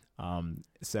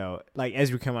 so like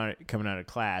as we're coming out of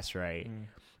class, right?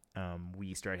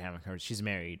 We start having conversations. She's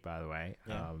married, by the way.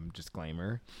 Yeah.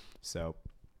 Disclaimer. So,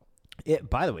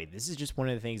 by the way, this is just one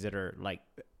of the things that are like.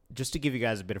 Just to give you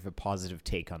guys a bit of a positive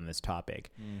take on this topic,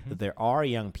 that there are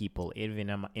young people even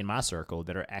in my circle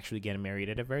that are actually getting married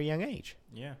at a very young age.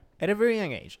 Yeah. At a very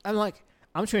young age.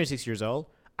 I'm 26 years old.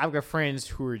 I've got friends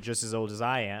who are just as old as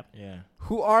I am. Yeah.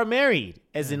 Who are married,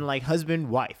 as in like husband,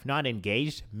 wife, not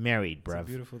engaged, married, bruv. It's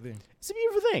a beautiful thing. It's a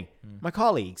beautiful thing. My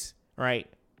colleagues, right,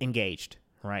 engaged,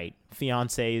 right,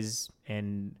 fiancés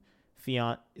and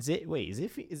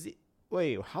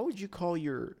wait, how would you call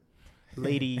your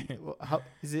lady? How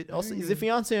is it? Also, is it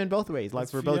fiance in both ways, like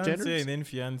It's for both fiancé genders? and then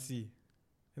fiancé.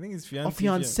 I think it's fiancé. Oh,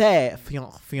 fiance, It's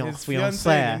fiancé fiance.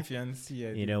 and then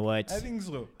fiancé. You know what? I think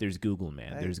so. There's Google,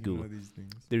 man. There's I Google. know these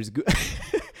things. There's Google.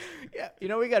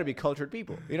 Yeah, we got to be cultured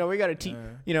people. We got to teach.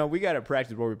 We got to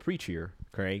practice what we preach here,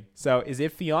 Craig. So, is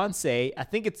it fiance? I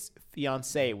think it's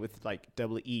fiance with like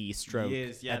double E stroke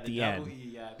at the end.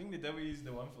 E, I think the double E is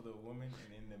the one for the woman,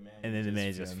 and then the man. And then the man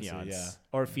is just fiance. Yeah.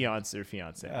 Or fiance or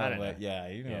fiance. I don't know.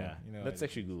 Yeah, Let's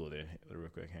actually Google it real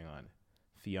quick. Hang on.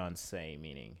 Fiance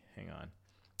meaning. Hang on.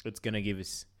 It's going to give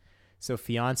us. So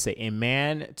fiance, a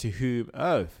man to whom.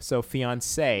 Oh, so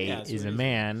fiance is a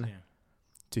man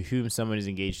to whom someone is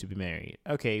engaged to be married.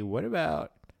 Okay, what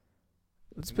about.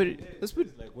 Let's put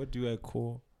like, what do I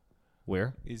call?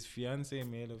 Where? Is fiance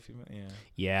male or female? Yeah.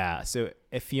 Yeah. So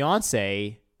a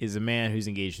fiance is a man who's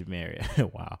engaged to be married.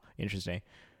 Wow. Interesting.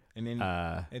 And then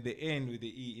at the end with the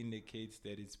E indicates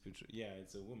that it's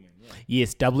it's a woman. Yeah.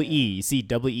 Yes, double E. You see,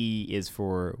 double E is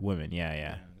for women.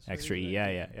 Yeah. So Extra E.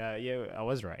 Yeah. I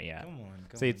was right. Yeah. Come on.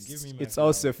 So Give me my it's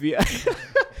also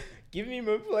give me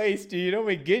my place, dude. Oh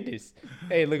my goodness.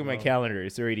 Hey, look at my calendar.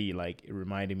 It's already like it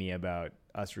reminded me about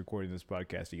us recording this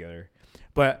podcast together.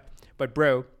 But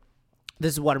bro,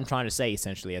 this is what I'm trying to say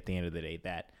essentially at the end of the day,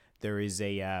 that there is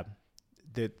a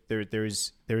there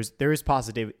is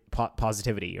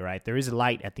positivity, right? There is a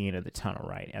light at the end of the tunnel,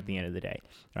 right? At the end of the day,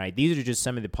 right? These are just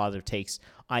some of the positive takes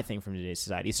I think from today's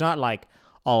society. It's not like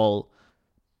all,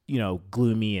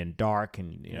 gloomy and dark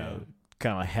and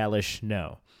kind of hellish.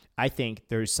 No, I think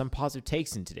there's some positive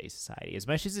takes in today's society. As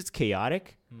much as it's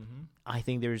chaotic, I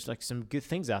think there's like some good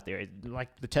things out there.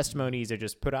 Like the testimonies are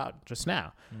just put out just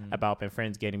now about my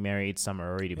friends getting married. Some are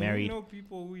already married.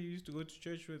 People who used to go to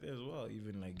church with as well,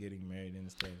 even like getting married and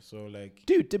stuff. So like,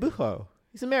 dude, Debucho,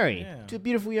 he's married Yeah. to a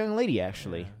beautiful young lady,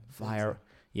 actually. Yeah, Fire.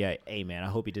 Yeah, hey man, I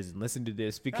hope he doesn't listen to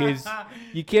this because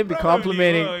you can't be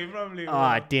complimenting.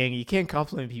 Dang, you can't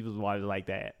compliment people's wives like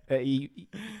that.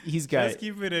 He's got. Just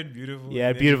keep it at beautiful.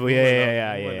 Yeah, beautiful.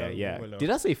 Yeah. Did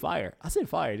I say fire? I said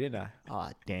fire, didn't I? Oh,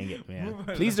 dang it, man.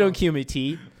 Please don't cue me,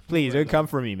 T. Please don't come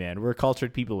for me, man. We're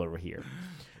cultured people over here.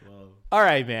 Wow. All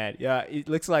right, man. Yeah, it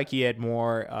looks like he had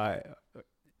more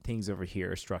things over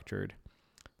here structured.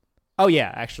 Oh yeah,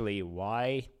 actually,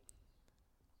 why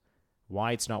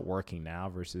it's not working now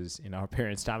versus in our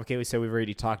parents' time. Okay, so we've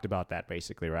already talked about that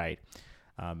basically, right?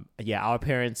 Our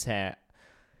parents, it's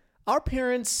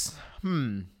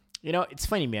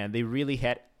funny, man. They really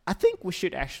had, I think we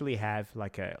should actually have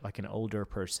like an older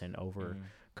person over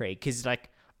Craig. Cause like,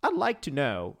 I'd like to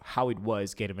know how it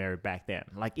was getting married back then.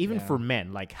 Like even for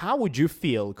men, like how would you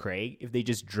feel, Craig, if they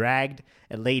just dragged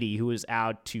a lady who was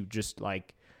out to just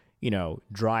like,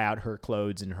 dry out her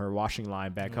clothes in her washing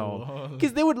line back home.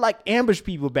 Because they would like ambush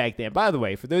people back then. By the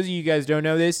way, for those of you guys who don't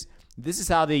know this is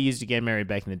how they used to get married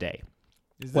back in the day.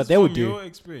 Is What this they would from do. your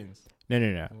experience?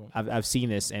 No. I've seen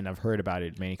this and I've heard about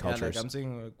it in many cultures. Yeah, like I'm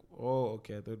saying, like, oh,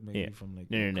 okay, I thought maybe from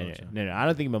like No. culture. I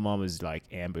don't think my mom was like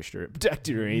ambushed or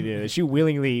abducted or anything. She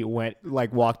willingly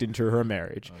walked into her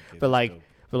marriage. Okay, But that's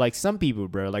dope. some people,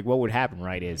 bro, like what would happen,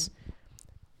 right, is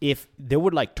if they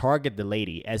would like target the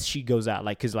lady as she goes out,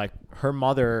 like, cause like her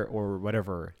mother or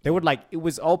whatever, they would like, it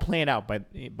was all planned out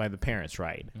by the parents,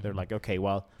 right? They're like, okay,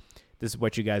 well, this is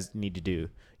what you guys need to do.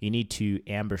 You need to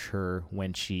ambush her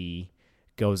when she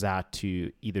goes out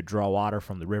to either draw water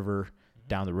from the river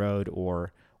down the road,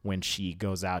 or when she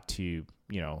goes out to,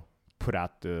 put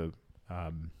out the,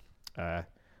 to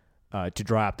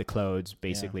dry up the clothes,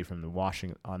 basically from the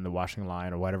washing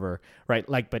line or whatever, right?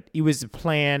 Like, but it was a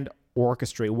planned,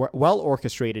 well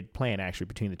orchestrated plan actually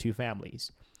between the two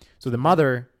families. So the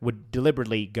mother would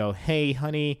deliberately go, "Hey,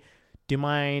 honey, do you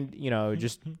mind,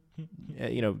 just,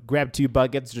 grab 2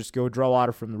 buckets, just go draw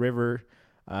water from the river,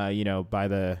 by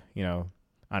the,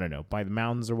 I don't know, by the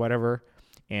mountains or whatever."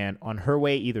 And on her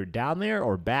way either down there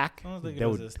or back, Sounds like it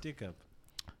was a stick up.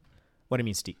 What do you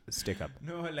mean stick up?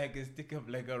 No, like a stick up,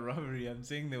 like a robbery. I'm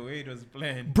saying the way it was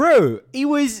planned. Bro, it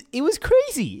was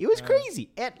crazy. It was crazy.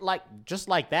 And like just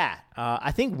like that.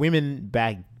 I think women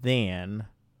back then,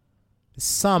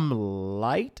 some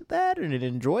liked that and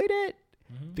enjoyed it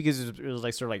because it was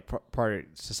like sort of like part of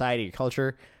society or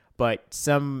culture. But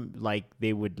some like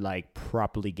they would like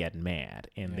properly get mad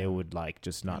and they would like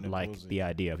just not like the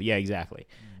idea of exactly.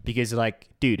 Because like,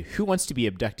 dude, who wants to be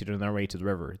abducted on their way to the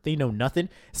river? They know nothing.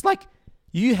 It's like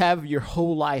you have your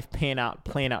whole life planned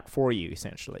out for you,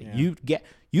 essentially. Yeah.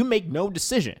 You make no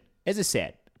decision. As I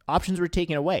said, options were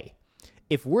taken away.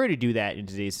 If we're to do that in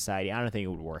today's society, I don't think it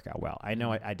would work out well. I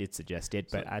know I did suggest it,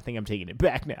 but I think I'm taking it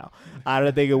back now. I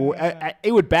don't think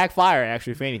it would backfire,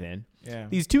 actually, if anything. Yeah.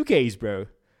 These 2Ks, bro.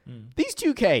 These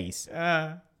 2Ks.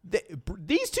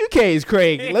 These 2Ks,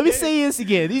 Craig. Let me say this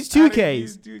again. These 2Ks.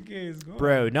 These 2Ks go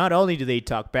bro, not only do they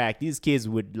talk back, these kids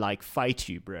would like fight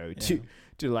you, bro, to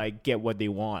like get what they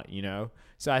want,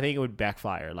 So I think it would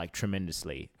backfire like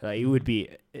tremendously. It would be,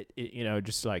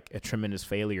 just like a tremendous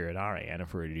failure at our end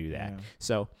if we were to do that. Yeah.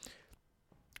 So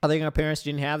I think our parents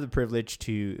didn't have the privilege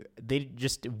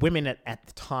women at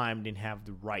the time didn't have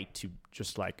the right to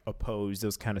just like oppose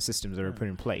those kind of systems that were put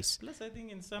in place. Plus, I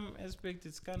think in some aspect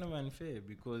it's kind of unfair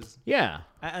because I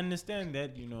understand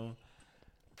that,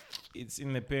 it's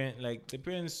in the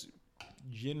parents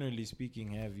generally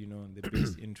speaking have, the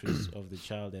best interests of the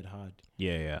child at heart.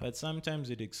 Yeah. But sometimes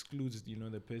it excludes,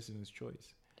 the person's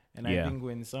choice. And I think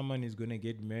when someone is going to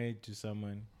get married to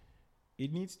someone,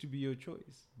 it needs to be your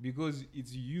choice because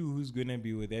it's you who's going to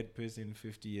be with that person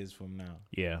 50 years from now.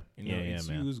 Yeah. It's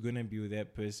you who's going to be with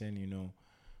that person,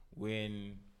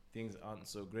 when things aren't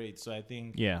so great. So I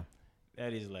think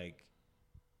that is like,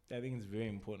 I think it's very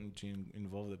important to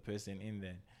involve the person in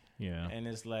that. Yeah. And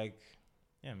it's like,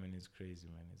 yeah, man, it's crazy,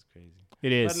 man. It's crazy.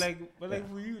 It is. But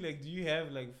for you, like, do you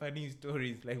have like funny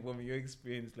stories, like from your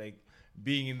experience, like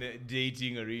being in the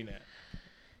dating arena?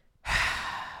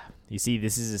 You see,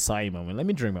 this is a side moment. Let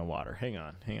me drink my water. Hang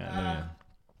on.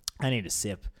 I need a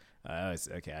sip.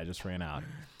 Okay, I just ran out.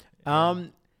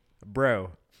 Bro,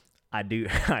 I do,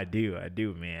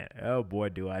 man. Oh boy,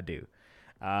 do I do.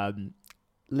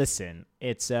 Listen,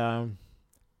 it's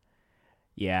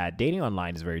dating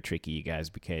online is very tricky, you guys,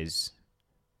 because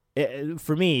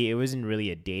for me, it wasn't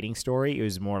really a dating story. It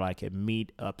was more like a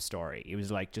meet up story. It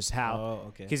was like just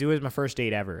how, because it was my first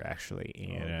date ever, actually,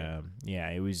 and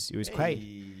it was quite.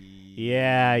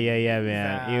 Yeah,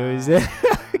 man. It was.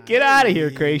 Get out of here,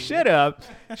 Craig. Shut up.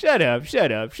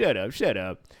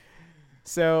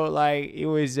 So like it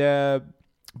was.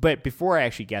 But before I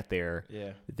actually got there,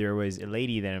 there was a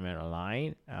lady that I met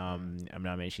online. I'm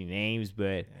not mentioning names,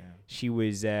 but she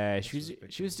was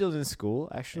still in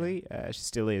school actually. She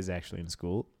still is actually in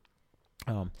school.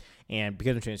 And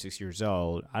because I'm 26 years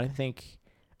old, I think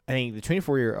the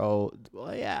 24-year-old.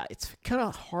 Well, yeah, it's kind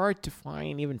of hard to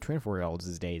find even 24-year-olds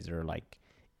these days that are like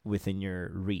within your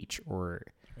reach. Or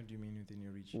what do you mean within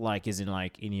your reach? Like, as in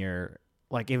like in your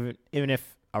like even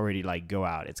if I already like go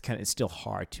out, it's still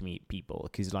hard to meet people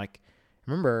because like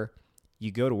remember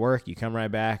you go to work, you come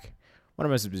right back. What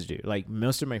am I supposed to do? Like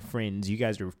most of my friends, you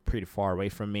guys are pretty far away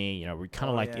from me. We're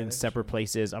kind of in separate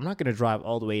places. I'm not gonna drive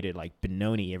all the way to like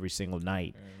Benoni every single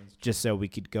night just so we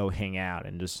could go hang out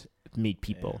and just meet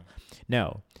people.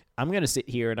 No, I'm gonna sit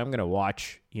here and I'm gonna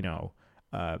watch TV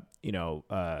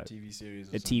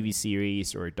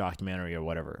series or a documentary or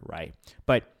whatever, right?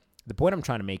 But the point I'm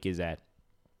trying to make is that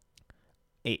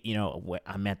I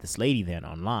met this lady then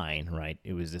online, right?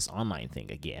 It was this online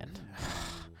thing again.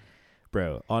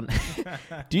 Bro,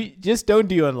 just don't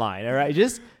do online, all right?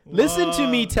 Just listen to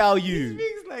me tell you. He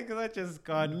speaks like such a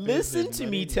scarred Listen person, to but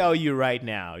me anyway. tell you right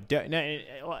now.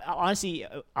 No, honestly,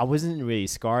 I wasn't really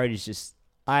scarred. It's just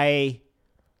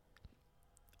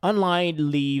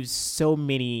online leaves so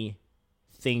many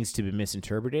things to be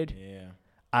misinterpreted. Yeah.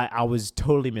 I was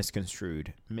totally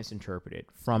misinterpreted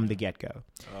from the get-go.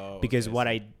 Oh, Because okay, what so-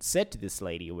 I said to this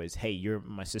lady was, hey, you're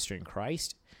my sister in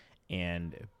Christ.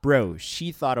 And, bro,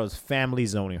 she thought I was family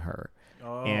zoning her.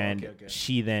 Oh, And okay.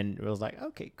 she then was like,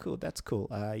 okay, cool, that's cool.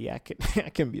 Yeah, I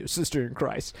can be a sister in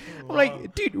Christ. I'm Wow.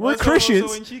 like, dude, we're Also, Christians. So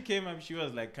when she came up, she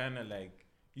was like, kind of like,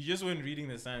 you just weren't reading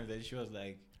the signs. That she was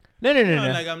like, No.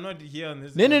 like I'm not here on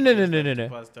this. No. podcast, like, to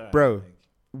pass time. Bro.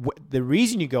 Like, The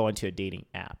reason you go into a dating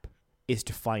app is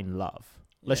to find love.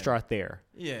 Let's Yeah. start there.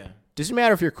 yeah, Doesn't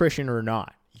matter if you're Christian or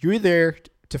not. You're there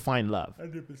to find love,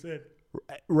 100%.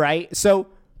 right? So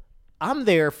I'm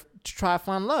there to try to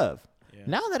find love. Yeah.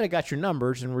 Now that I got your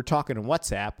numbers and we're talking on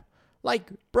WhatsApp,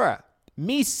 like, bruh,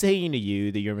 me saying to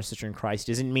you that you're my sister in Christ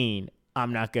doesn't mean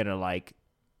I'm not gonna like.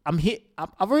 I've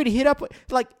already hit up.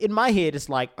 Like in my head, it's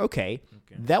like, okay,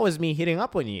 that was me hitting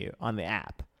up on you on the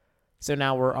app. So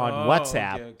now we're on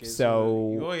WhatsApp. Okay.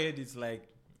 So your head is like,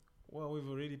 well, we've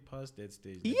already passed that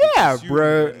stage. Like, Yeah, you're pursuing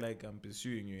bro. me, like I'm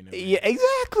pursuing you. In a way. yeah,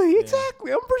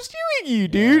 exactly. I'm pursuing you,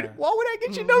 dude. Yeah. Why would I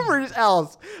get your numbers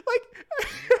else? Like,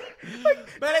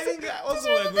 But I think also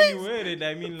are like the when you things. word it,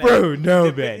 I mean, like, Bro, no,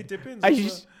 it man. It depends. I also-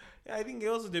 just- I think it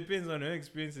also depends on her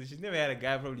experiences. She's never had a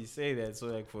guy probably say that. So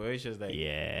like for her, she's like,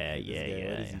 yeah. What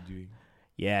is he doing?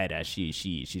 Yeah, that she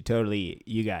totally,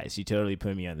 you guys, she totally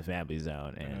put me on the family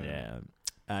zone, and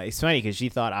it's funny because she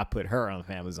thought I put her on the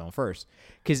family zone first.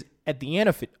 Because at the end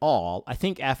of it all, I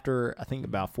think after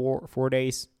about four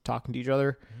days talking to each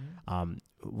other,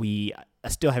 I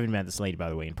still haven't met this lady, by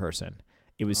the way, in person.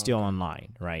 It was still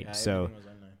online, right? Yeah, So everything was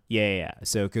online. yeah.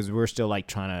 So because we're still like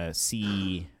trying to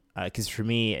see. Because for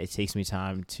me, it takes me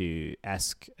time to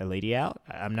ask a lady out.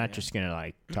 I'm not just gonna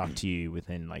like talk to you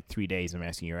within like 3 days. I'm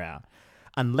asking you out,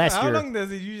 unless How you're. long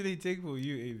does it usually take for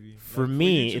you, AV? For Like,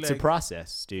 me, you to, it's a like,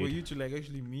 process, dude. For you to like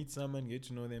actually meet someone, get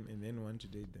to know them, and then want to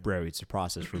date them. Bro, it's a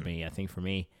process for me. I think for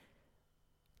me,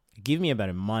 give me about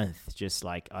a month, just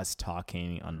like us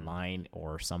talking online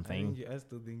or something. I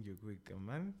still think you're quick,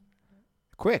 man.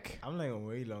 Quick, I'm like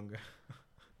way longer.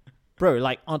 bro.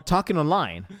 Like on talking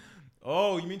online.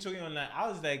 Oh, you mean talking online? I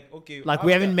was like, okay. Like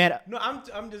we haven't met. No,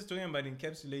 I'm just talking about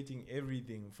encapsulating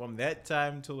everything from that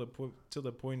time till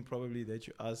the point probably that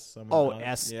you ask someone. Oh,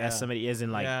 else. ask somebody, as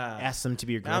in like ask them to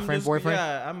be your I'm girlfriend, just, boyfriend.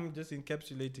 Yeah, I'm just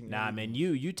encapsulating. Nah, everything. man,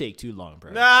 you take too long,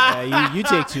 bro. Nah. You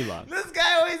take too long. This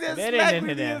guy always has No, slack no.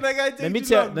 with you. Like I take Let me too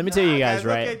tell long. let me tell you guys,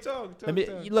 right? Okay,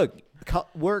 talk. Look,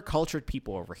 we're cultured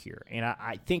people over here, and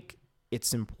I think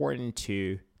it's important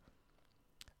to.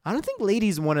 I don't think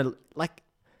ladies want to like.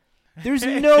 There's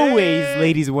no ways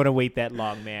ladies want to wait that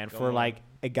long, man, for like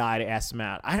a guy to ask them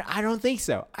out. I don't think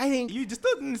so. I think You just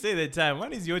didn't say the time.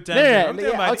 When is your time? No, I'm talking yeah,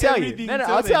 about I'll tell you. everything No, till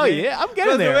I'll the tell day. you. Yeah, I'm getting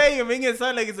Because there. the way you make it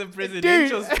sound like it's a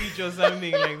presidential Dude. speech or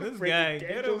something. Like this guy, get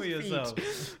Presidential over yourself. speech.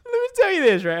 Let me tell you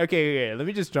this, right? Okay. Let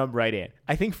me just jump right in.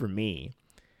 I think for me,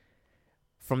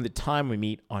 from the time we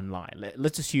meet online,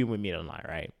 let's assume we meet online,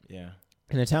 right? Yeah.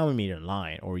 From the time we meet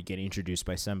online, or we get introduced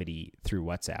by somebody through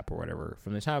WhatsApp or whatever,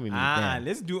 from the time we meet them.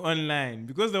 Let's do online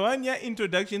because the one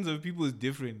introductions of people is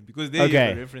different because they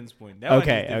have a reference point. That one is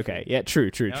Okay. different. Yeah,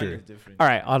 true. That one is different. All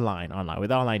right, online with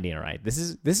online dating, right?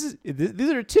 These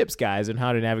are tips, guys, on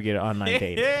how to navigate online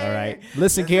dating. All right,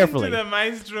 listen carefully. To the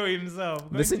maestro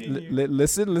himself. Continue.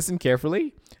 Listen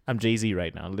carefully. I'm Jay-Z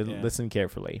right now. Listen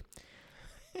carefully.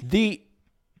 The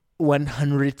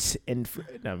 100 and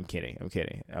no, I'm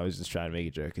kidding. I was just trying to make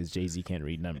a joke because Jay-Z can't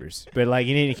read numbers. But like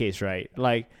in any case, right?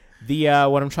 Like the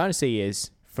what I'm trying to say is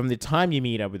from the time you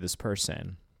meet up with this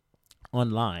person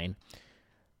online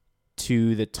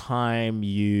to the time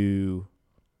you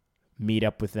meet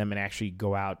up with them and actually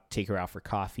go out, take her out for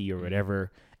coffee or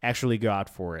whatever, actually go out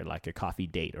for like a coffee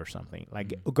date or something.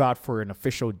 Like go out for an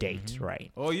official date,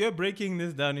 right? Oh, you're breaking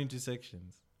this down into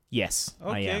sections. Yes, I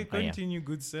Okay, am. continue,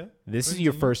 good sir. This is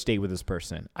your first date with this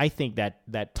person. I think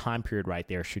that time period right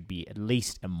there should be at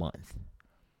least a month,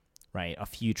 right?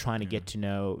 Of you trying to get to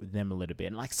know them a little bit.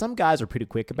 And like some guys are pretty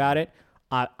quick about it.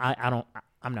 I'm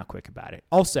not quick about it.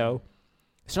 Also,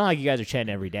 it's not like you guys are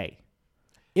chatting every day.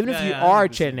 Even if you are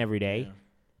 100%. chatting every day, Yeah.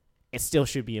 it still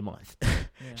should be a month.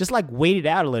 Just like wait it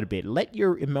out a little bit. Let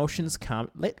your emotions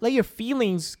let your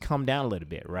feelings come down a little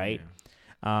bit, right?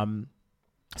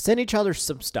 Send each other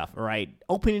some stuff, all right?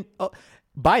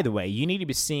 by the way, you need to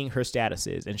be seeing her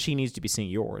statuses, and she needs to be seeing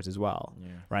yours as well, Yeah.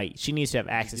 right? She needs to have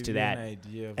access Give to you that, an an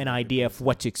what the idea of person-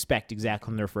 what to expect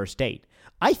exactly on their first date.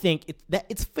 I think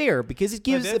it's fair because it But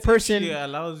gives the that's person, if she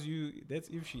allows you. That's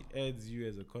if she adds you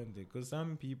as a contact. Because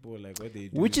some people like what they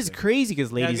do, which is like, crazy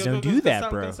because ladies Yeah, don't 'cause- do 'cause that, some,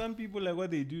 bro. 'cause some people like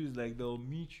what they do is like they'll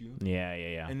meet you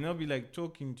Yeah. and they'll be like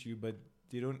talking to you, but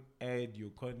they don't add your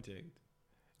contact.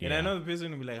 And Yeah. I know the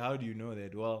person will be like, "How do you know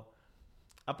that?" Well,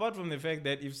 apart from the fact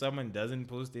that if someone doesn't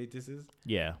post statuses,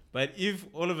 Yeah. but if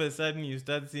all of a sudden you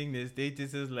start seeing their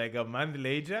statuses like a month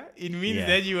later, it means Yeah.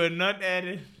 that you were not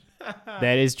added.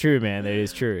 That is true, man. That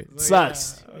is true. It So,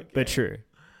 sucks, yeah, but okay. true.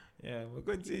 Yeah, we'll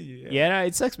continue. Yeah, no,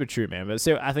 it sucks, but true, man. But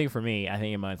so I think for me, I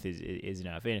think a month is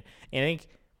enough. And I think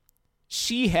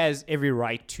she has every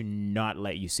right to not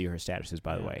let you see her statuses,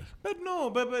 by the Yeah. way. But no,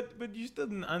 but you still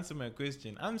didn't answer my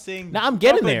question. I'm saying No, I'm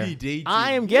getting there. properly dating.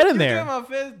 I am getting You're there. talking about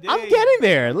first I'm date. getting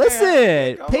there. Listen,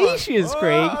 okay, come on. patience, Oh,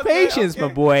 Craig. okay, Patience, my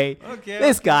okay. boy. Okay.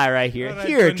 This okay. guy right here. All right,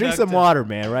 Here, drink some conductor. water,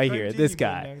 man. Right here. This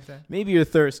Continue, guy. conductor. Maybe you're In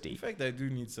thirsty. fact, I do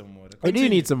need some water. I do Continue.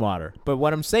 need some water. But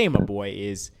what I'm saying, my boy,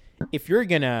 is if you're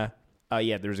gonna,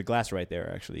 yeah, there's a glass right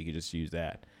there. Actually, you could just use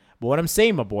that. But what I'm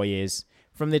saying, my boy, is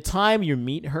from the time you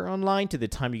meet her online to the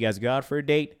time you guys go out for a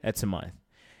date, that's a month.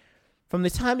 From the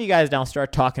time you guys now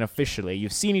start talking officially,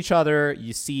 you've seen each other,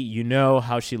 you know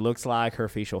how she looks like, her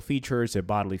facial features, her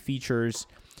bodily features,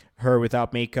 her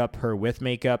without makeup, her with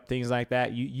makeup, things like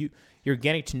that. You're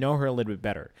getting to know her a little bit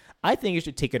better. I think it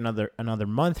should take another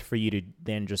month for you to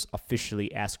then just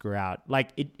officially ask her out. Like,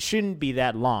 it shouldn't be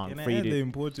that long Can for I you add to. the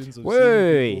importance of Wait,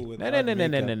 seeing people no, without no, no, no,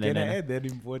 makeup? no, no, Can no, I no. add that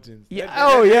importance? Yeah, Can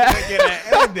oh, I- yeah. Can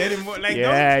I add that importance? Like,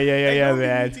 Yeah, yeah, don't be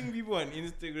man. meeting people on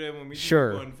Instagram or meeting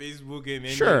Sure. people on Facebook and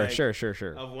then Sure, you're like,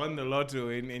 sure. I've won the lotto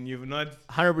and you've not.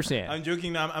 100%. I'm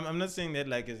joking. Now. I'm not saying that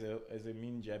like as a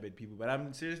mean jab at people, but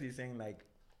I'm seriously saying like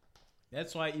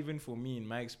that's why even for me in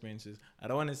my experiences, I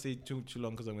don't want to say too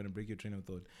long because I'm going to break your train of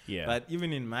thought. Yeah. But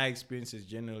even in my experiences,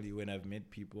 generally when I've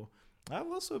met people, I've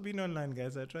also been online,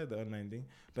 guys. I tried the online thing,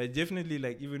 but definitely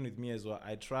like even with me as well,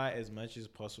 I try as much as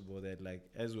possible that like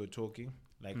as we're talking,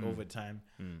 like over time,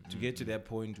 to get to that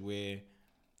point where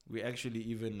we actually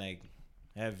even like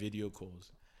have video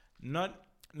calls, not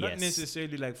Yes.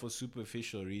 necessarily like for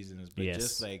superficial reasons, but Yes.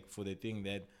 just like for the thing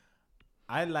that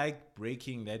I like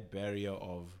breaking that barrier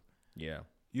of. Yeah.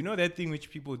 You know that thing which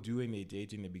people do when they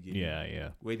date in the beginning? Yeah.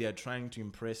 Where they are trying to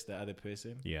impress the other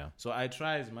person? Yeah. So I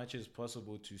try as much as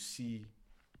possible to see,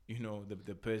 you know,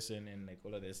 the person and like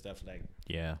all of that stuff, like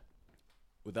Yeah.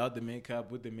 without the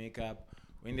makeup, with the makeup,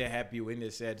 when they're happy, when they're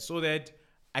sad, so that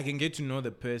I can get to know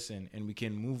the person and we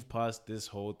can move past this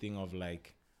whole thing of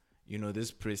like, you know,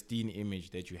 this pristine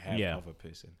image that you have Yeah. of a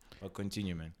person. But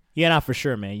continue, man. Yeah, not for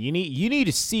sure, man. You need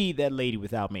to see that lady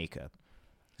without makeup.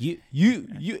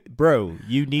 Bro,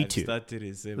 you need I've to. started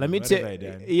it, Sam. Let me What tell. have I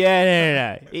done?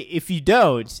 Yeah, no. If you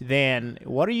don't, then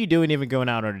what are you doing even going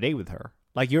out on a date with her?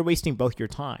 Like, you're wasting both your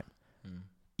time.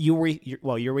 You're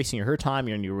wasting her time,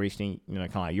 and you're wasting, kind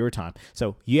of like your time.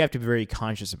 So you have to be very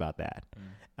conscious about that,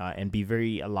 and be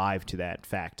very alive to that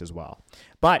fact as well.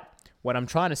 But what I'm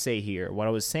trying to say here, what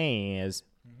I was saying is,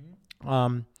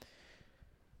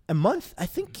 a month. I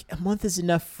think a month is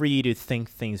enough for you to think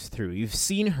things through. You've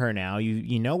seen her now.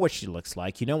 You know what she looks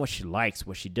like. You know what she likes,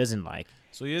 what she doesn't like.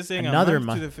 So you're saying Another a month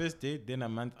month. to the first date, then a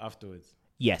month afterwards.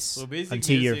 Yes. So basically,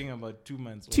 until you're you're saying about 2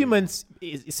 months. 2 already. months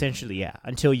is essentially, yeah,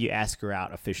 until you ask her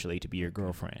out officially to be your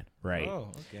girlfriend, right?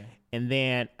 Oh, okay. And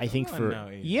then I think on for now,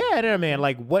 Aiden. yeah, no, man,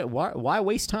 like why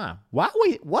waste time? Why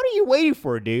wait? What are you waiting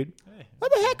for, dude? Hey,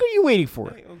 What the heck are you waiting for?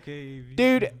 hey, okay.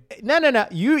 Dude, no.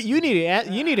 You need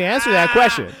to answer that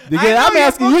question because I know I'm you're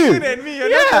asking you. poking at me. You're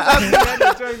not just asking that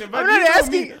you're talking about. I'm not You know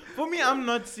asking- me. For me, I'm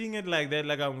not seeing it like that.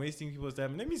 Like I'm wasting people's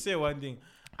time. Let me say one thing.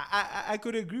 I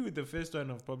could agree with the first one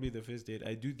of probably the first date.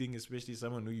 I do think, especially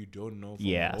someone who you don't know from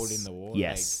a hole in the wall.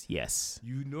 Yes. Like,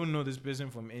 you don't know this person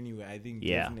from anywhere. I think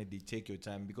Yeah. definitely take your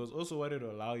time, because also what it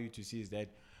will allow you to see is that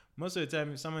most of the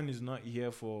time, if someone is not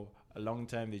here for a long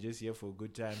time, they're just here for a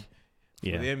good time. For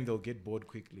Yeah. them, they'll get bored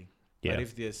quickly. Yeah. But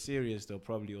if they're serious, they'll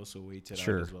probably also wait it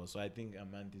Sure. out as well. So I think a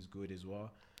month is good as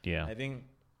well. Yeah. I think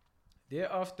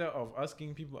thereafter of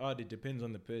asking people out, it depends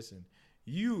on the person.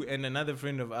 You and another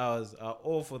friend of ours are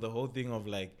all for the whole thing of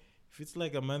like, if it's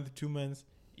like a month, 2 months,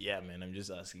 yeah, man, I'm just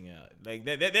asking out. Like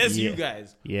that's you Yeah.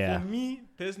 guys. Yeah. For me,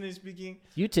 personally speaking,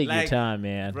 You take your like, time,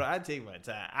 man. bro, I take my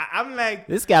time. I'm like,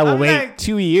 This guy will I'm wait like,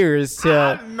 2 years till.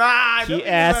 nah, he don't think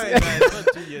asked- about it, man. It's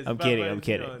not 2 years. I'm But kidding, you I'm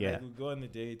kidding, know, yeah. Like, we go on the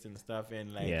dates and stuff,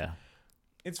 and like, Yeah.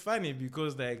 it's funny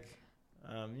because like,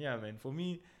 yeah, man, for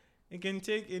me, it can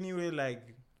take anywhere like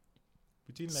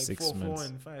between like 6 4 months.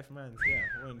 and 5 months.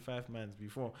 Yeah, 4 and 5 months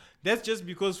before. That's just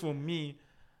because for me,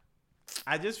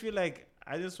 I just feel like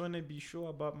I just want to be sure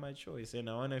about my choice, and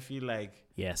I want to feel like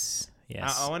Yes.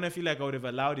 I want to feel like I would have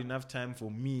allowed enough time for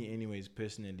me, anyways,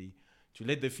 personally, to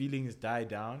let the feelings die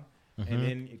down, Mm-hmm. and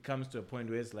then it comes to a point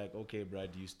where it's like, okay, bro,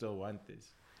 do you still want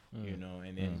this? You know,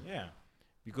 and then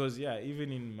because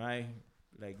even in my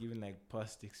even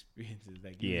past experiences,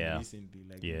 like even recently,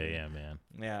 like man.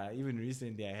 even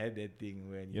recently I had that thing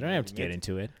where You don't have to get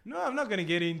into it. No, I'm not gonna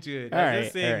get into it. I'm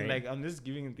just saying, like, I'm just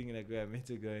giving a thing like where I met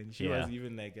a girl, and she was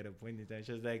even like at a point in time,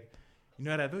 she was like, you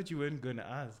know what, I thought you weren't gonna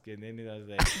ask, and then I was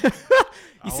like,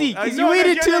 you see, because you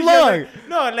waited too long. Like,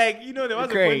 no, like, you know, there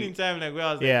was a point in time like where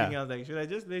I was like thinking, I was like, should I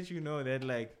just let you know that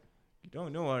like,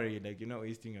 don't worry, like, you're not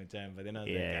wasting your time. But then I was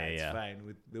like, it's fine.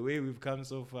 With the way we've come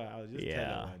so far, I'll just tell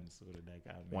her once, sort of like,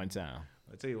 one time.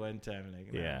 I'll tell you one time, like,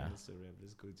 it's a wrap.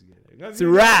 Let's go together. It's a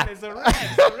wrap. It's a wrap.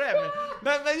 It's a wrap, man.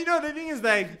 But you know, the thing is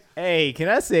like, hey, can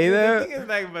I say that? The thing is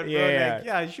like, but bro,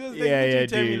 like, she was like,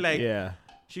 tell me like,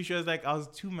 she was like, I was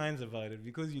 2 minds about it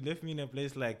because you left me in a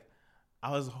place like,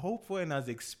 I was hopeful and I was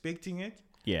expecting it.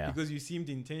 Yeah. Because you seemed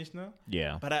intentional.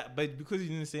 Yeah. But because you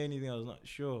didn't say anything, I was not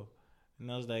sure.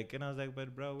 And I was like,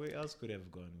 but bro, where else could I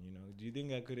have gone? You know, do you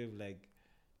think I could have like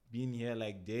been here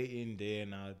like day in, day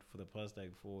and out for the past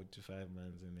like 4 to 5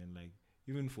 months, and then like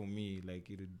even for me, like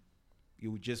it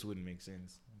just wouldn't make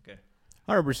sense. Okay.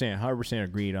 100%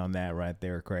 agreed on that right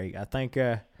there, Craig. I think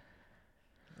I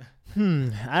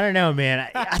don't know, man.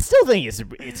 I still think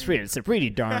it's a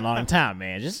pretty darn long time,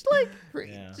 man. Just like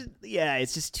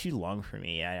it's just too long for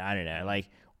me. I don't know. Like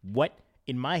what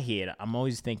in my head, I'm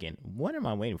always thinking, what am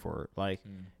I waiting for? Like,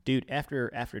 dude,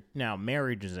 after now,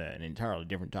 marriage is an entirely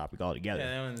different topic altogether.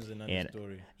 Yeah, that one's another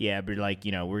story. Yeah, but like,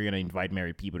 you know, we're gonna invite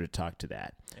married people to talk to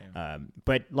that. Yeah.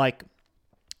 But like,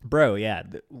 bro,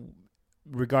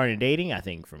 regarding dating, I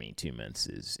think for me 2 months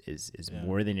is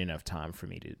more than enough time for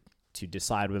me to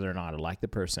decide whether or not I like the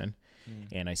person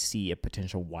and I see a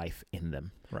potential wife in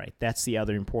them. Right. That's the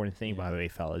other important thing, by the way,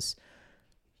 fellas.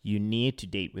 You need to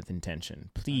date with intention.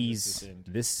 Please,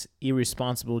 100%. This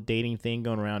irresponsible dating thing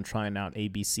going around trying out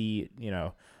ABC, you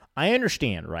know, I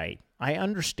understand, right? I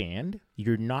understand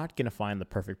you're not going to find the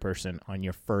perfect person on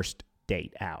your first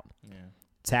date out. Yeah.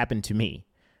 It's happened to me.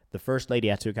 The first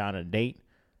lady I took out on a date,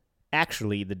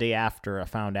 actually, the day after I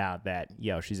found out that,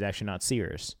 she's actually not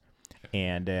serious.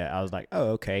 And I was like, oh,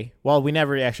 okay. Well, we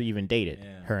never actually even dated,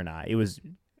 her and I.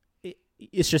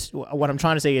 It's just, what I'm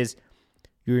trying to say is,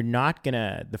 you're not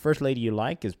gonna. The first lady you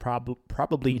like is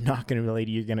probably not gonna be the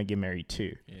lady you're gonna get married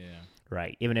to. Yeah.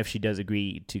 Right. Even if she does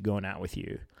agree to going out with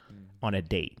you on a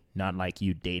date, not like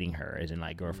you dating her as in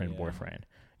like girlfriend, boyfriend.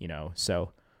 You know.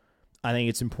 So I think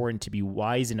it's important to be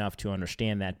wise enough to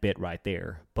understand that bit right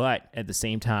there. But at the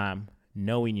same time,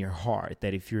 know in your heart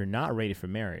that if you're not ready for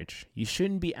marriage, you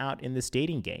shouldn't be out in this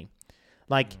dating game.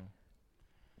 Like,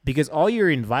 because all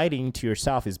you're inviting to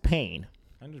yourself is pain.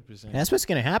 100%. That's what's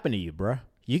gonna happen to you, bro.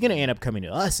 You're gonna end up coming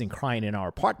to us and crying in our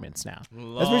apartments now.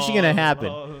 That's what's gonna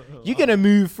happen. You're gonna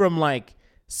move from like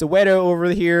Soweto over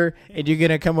here, and you're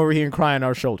gonna come over here and cry on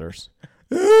our shoulders.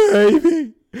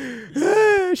 Amy,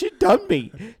 she dumped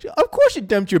me. Of course, she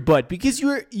dumped your butt because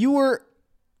you were,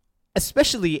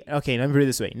 especially okay. Let me put it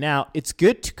this way. Now, it's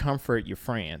good to comfort your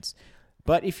friends,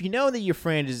 but if you know that your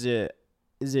friend is a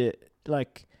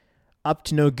like up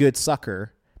to no good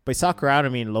sucker. By sucker, I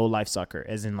don't mean low life sucker,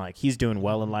 as in like he's doing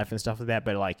well in life and stuff like that,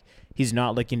 but like he's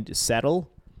not looking to settle.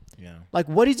 Yeah. Like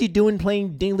what is he doing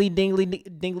playing dingly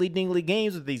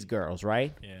games with these girls,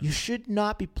 right? Yeah. You should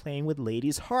not be playing with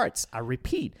ladies' hearts. I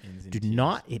repeat,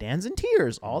 it ends in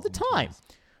tears all the time.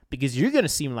 Because you're gonna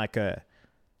seem like a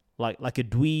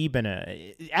dweeb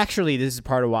and actually this is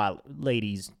part of why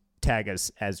ladies tag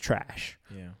us as trash.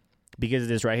 Yeah. Because of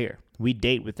this right here. We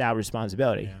date without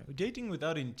responsibility. Yeah. Dating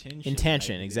without intention.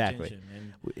 Intention, exactly.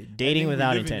 Dating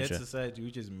without intention. In that society,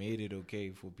 we just made it okay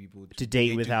for people to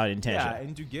date without intention. Yeah,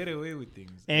 and to get away with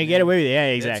things. And get away with it. Yeah,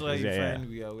 exactly. That's why you find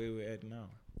we are where we're at now.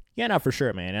 Yeah, no, for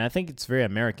sure, man. And I think it's very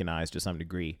Americanized to some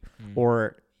degree.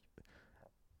 Or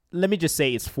let me just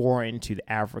say it's foreign to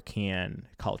the African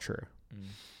culture.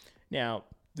 Now,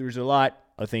 there's a lot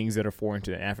of things that are foreign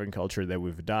to the African culture that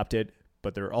we've adopted.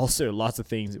 But there are also lots of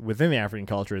things within the African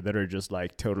culture that are just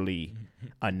like totally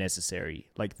unnecessary.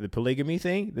 Like the polygamy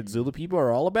thing that Zulu people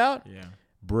are all about. Yeah.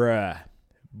 Bruh.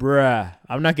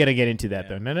 I'm not going to get into that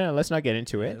though. No, let's not get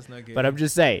into it. But I'm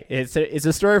just saying, it's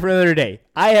a story for another day.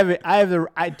 I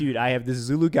have this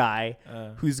Zulu guy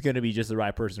who's going to be just the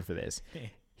right person for this.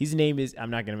 His name is,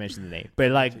 I'm not going to mention the name, but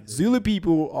like Zulu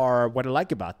people are, what I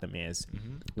like about them is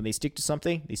when they stick to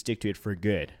something, they stick to it for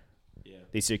good. Yeah.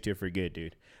 They stick to it for good,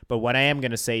 dude. But what I am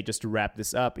going to say, just to wrap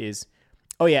this up, is,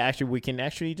 actually, we can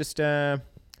actually just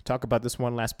talk about this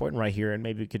one last point right here, and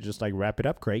maybe we could just like wrap it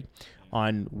up, Craig,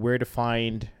 on where to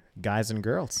find guys and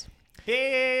girls.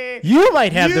 Hey, You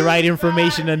might have the right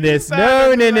information on this.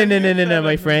 No,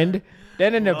 my friend.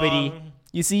 No, buddy.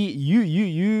 You see,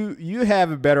 you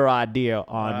have a better idea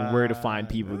on where to find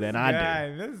people than I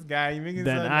do. This guy, you make it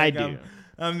Than sound I like do.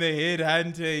 I'm the head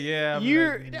hunter. Yeah.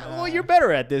 You're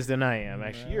better at this than I am.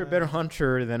 Actually, you're a better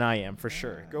hunter than I am for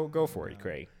sure. Go for it,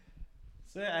 Craig.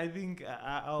 So I think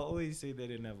I'll always say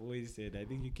that, and I've always said I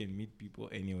think you can meet people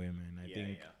anywhere, man. I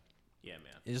think man.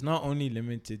 it's not only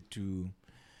limited to.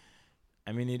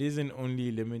 I mean, it isn't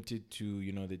only limited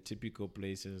to the typical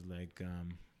places like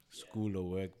school or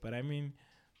work, but I mean,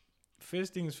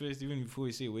 first things first. Even before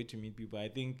you say where to meet people, I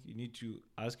think you need to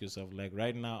ask yourself, like,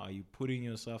 right now, are you putting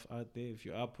yourself out there? If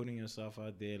you are putting yourself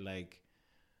out there, like,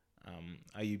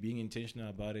 are you being intentional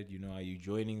about it? Are you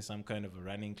joining some kind of a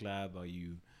running club? Are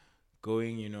you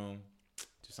going, to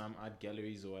some art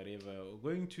galleries or whatever? Or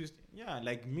going to,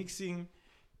 like mixing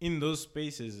in those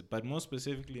spaces, but more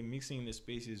specifically mixing in the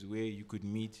spaces where you could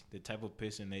meet the type of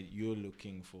person that you're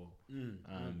looking for.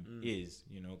 Is,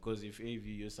 because if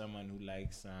you're someone who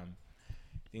likes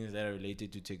things that are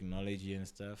related to technology and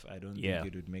stuff, I don't think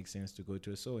it would make sense to go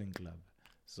to a sewing club.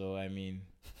 So I mean,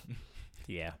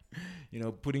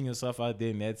 putting yourself out there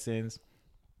in that sense,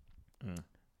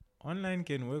 online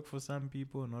can work for some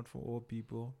people, not for all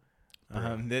people.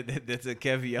 That's a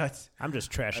caveat. I'm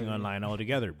just trashing online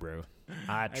altogether, bro.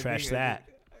 I trash that.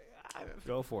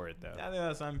 Go for it, though. There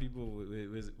are some people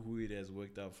who it has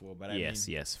worked out for, but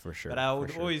yes, for sure. But I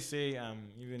would always say,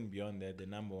 even beyond that, the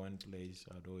number one place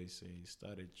I'd always say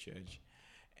start a church.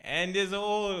 And there's a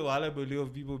whole hullabaloo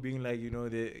of people being like,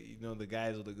 the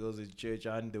guys or the girls at church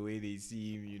aren't the way they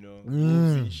seem,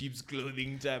 wolves in sheep's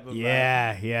clothing type of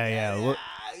Yeah.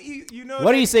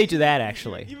 What do you say to that,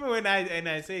 actually? Even when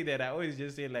I say that, I always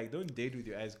just say, like, don't date with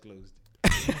your eyes closed.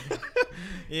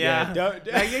 Don't.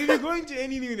 Like, if you're going to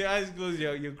anything with your eyes closed,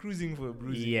 you're cruising for a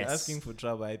bruising. Yes. You're asking for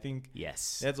trouble. I think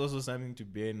that's also something to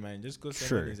bear in mind. Just because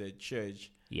someone is at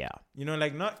church,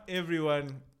 like, not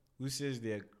everyone who says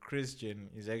they're Christian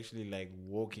is actually like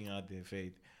walking out their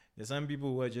faith. There's some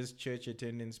people who are just church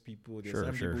attendance people. There's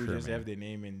some people who just have their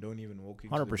name and don't even walk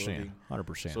into the building.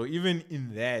 100%. So even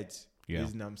in that,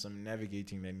 there's some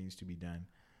navigating that needs to be done.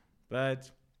 But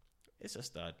it's a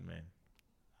start, man.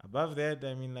 Above that,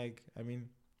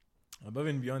 above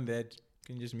and beyond that, you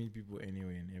can just meet people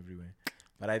anywhere and everywhere.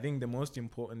 But I think the most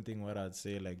important thing, what I'd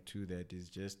say, like, to that is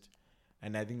just,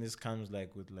 and I think this comes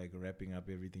like with like wrapping up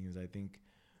everything, is I think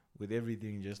with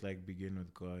everything, just like begin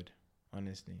with God,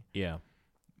 honestly. Yeah.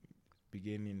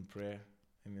 Begin in prayer.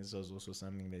 And this was also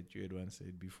something that you had once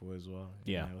said before as well.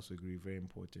 And I also agree, very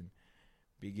important.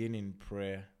 Begin in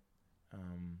prayer.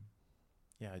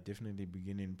 Definitely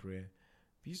begin in prayer.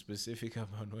 Be specific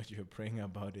about what you're praying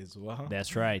about as well.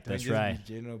 That's right. Don't just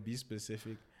be general, be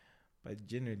specific. But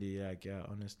generally,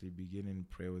 honestly, begin in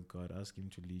prayer with God. Ask Him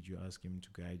to lead you. Ask Him to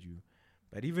guide you.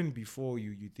 But even before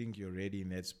you think you're ready in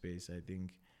that space, I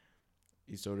think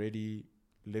it's already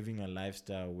living a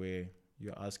lifestyle where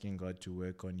you're asking God to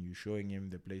work on you, showing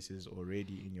Him the places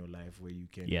already in your life where you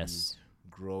can be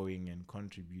growing and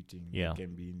contributing. That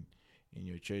can be in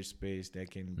your church space,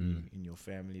 that can be in your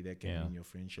family, that can be in your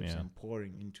friendships, and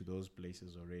pouring into those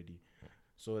places already.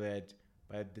 So that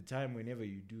by the time whenever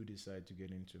you do decide to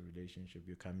get into a relationship,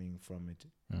 you're coming from it.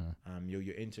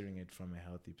 You're entering it from a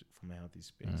healthy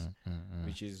space,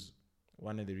 which is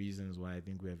one of the reasons why I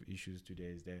think we have issues today,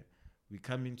 is that we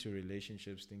come into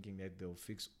relationships thinking that they'll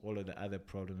fix all of the other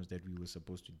problems that we were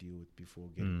supposed to deal with before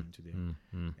getting into them.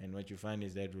 And what you find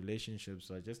is that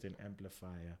relationships are just an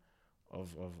amplifier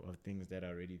of things that are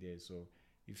already there. So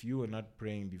if you were not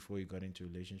praying before you got into a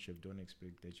relationship, don't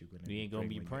expect that you're going to be praying. You ain't going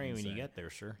to be praying when you get there,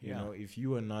 sir. You know, if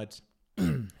you are not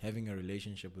having a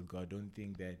relationship with God, don't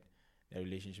think that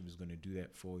relationship is going to do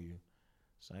that for you.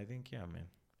 So I think, man, it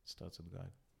starts with God.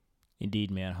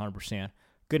 Indeed, man, 100%.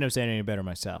 Couldn't have said any better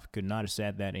myself. Could not have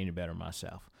said that any better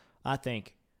myself. I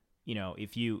think,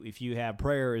 if you have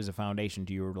prayer as a foundation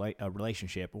to your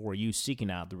relationship, or you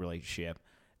seeking out the relationship,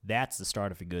 that's the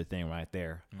start of a good thing right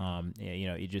there.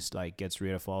 It just like gets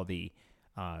rid of all the,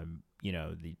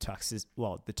 the toxic.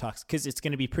 Well, the toxic, because it's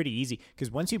going to be pretty easy.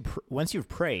 Because once you've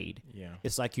prayed,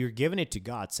 it's like you're giving it to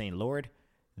God, saying, Lord,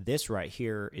 this right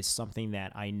here is something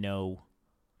that I know.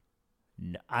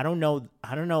 I don't know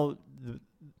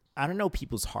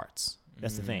people's hearts.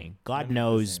 That's the thing. God 100%.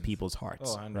 Knows people's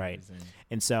hearts, right?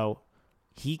 And so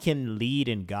He can lead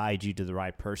and guide you to the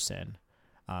right person,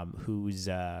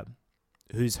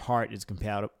 whose heart is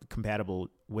compatible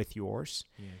with yours.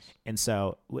 Yes. And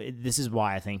so this is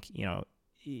why I think,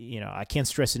 I can't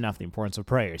stress enough the importance of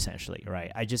prayer, essentially,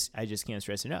 right? I just can't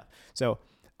stress enough. So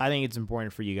I think it's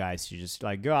important for you guys to just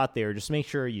like go out there, just make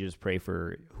sure you just pray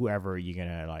for whoever you're going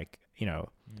to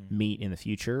meet in the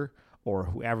future, or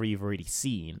whoever you've already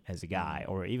seen as a guy,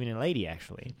 or even a lady,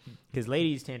 actually, because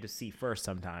ladies tend to see first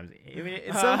sometimes. I mean,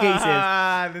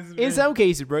 in some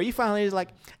cases, bro, you find ladies like,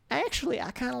 actually,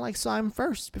 I kind of like saw him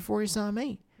first before he saw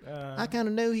me. I kind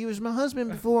of knew he was my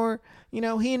husband before, he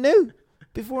knew.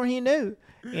 Before he knew.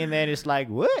 And then it's like,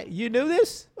 what? You knew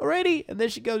this already? And then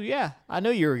she goes, yeah, I knew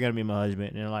you were going to be my husband.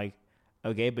 And they're like,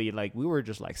 okay, but we were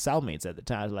just like cellmates at the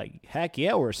time. I was like, heck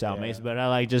yeah, we're cellmates, but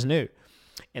I just knew.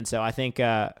 And so I think,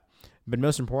 but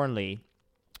most importantly,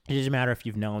 it doesn't matter if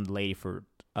you've known the lady for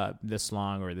this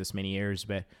long or this many years,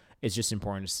 but it's just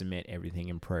important to submit everything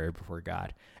in prayer before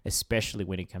God, especially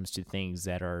when it comes to things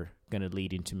that are going to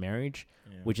lead into marriage,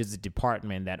 which is a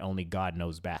department that only God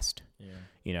knows best.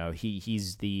 Yeah.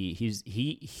 He's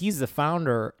the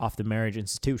founder of the marriage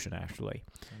institution, actually.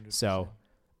 100%. So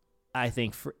I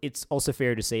think it's also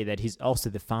fair to say that he's also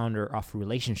the founder of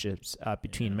relationships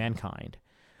between mankind.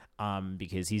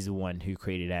 Because he's the one who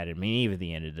created Adam and Eve at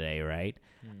the end of the day, right?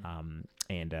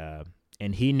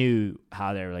 And he knew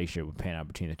how that relationship would pan out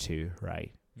between the two,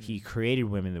 right? He created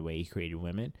women the way he created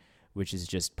women, which is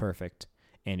just perfect,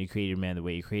 and he created men the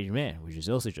way he created men, which is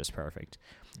also just perfect.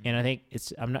 And I think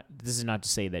this is not to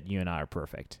say that you and I are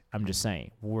perfect. I'm just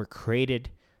saying we're created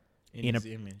in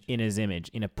his image,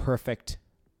 in a perfect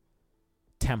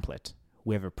template.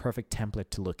 We have a perfect template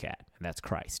to look at, and that's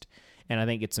Christ. And I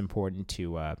think it's important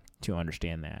to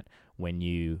understand that when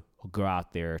you go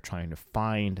out there trying to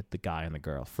find the guy and the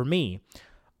girl. For me,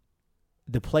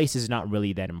 the place is not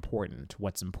really that important.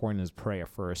 What's important is prayer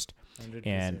first. 100%.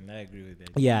 And I agree with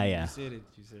that. Yeah. You said it.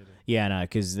 Yeah, no,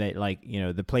 because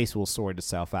the place will sort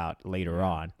itself out later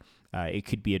on. It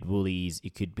could be at Woolies.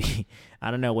 It could be,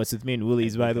 I don't know what's with me and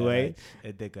Woolies, by the way.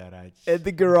 At the garage. At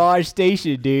the garage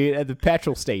station, dude. At the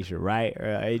petrol station, right?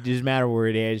 It doesn't matter where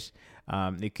it is.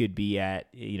 It could be at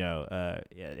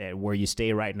where you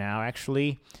stay right now,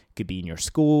 actually. It could be in your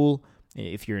school.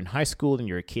 If you're in high school and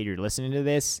you're a kid, you're listening to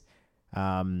this.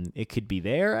 It could be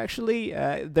there, actually.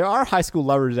 There are high school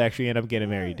lovers actually end up getting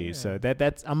married, dude. So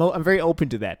I'm very open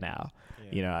to that now.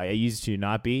 Yeah. I used to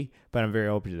not be, but I'm very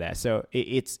open to that. So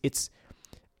it's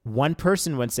one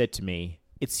person once said to me,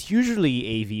 it's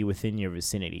usually AV within your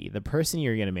vicinity. The person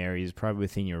you're going to marry is probably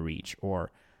within your reach,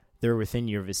 or they're within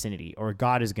your vicinity, or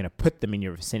God is going to put them in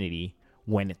your vicinity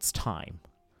when it's time.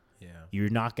 Yeah. You're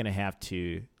not going to have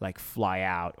to fly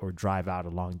out or drive out a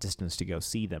long distance to go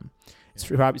see them. Yeah.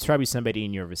 It's probably somebody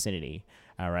in your vicinity.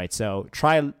 All right. So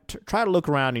try to look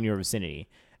around in your vicinity.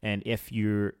 And if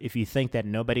you think that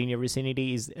nobody in your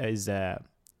vicinity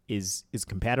is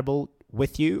compatible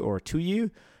with you or to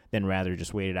you, then rather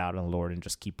just wait it out on the Lord and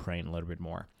just keep praying a little bit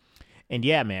more. And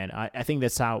yeah, man, I think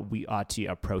that's how we ought to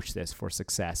approach this for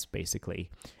success,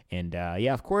 basically. And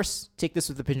of course, take this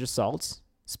with a pinch of salt,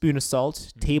 spoon of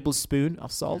salt, tablespoon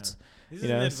of salt.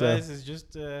 Yeah. This is advice. It's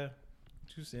just 2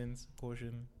 cents,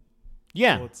 caution.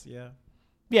 Yeah. Thoughts, yeah.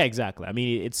 Yeah, exactly. I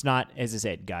mean, it's not, as I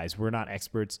said, guys, we're not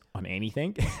experts on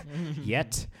anything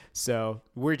yet. So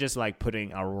we're just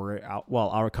putting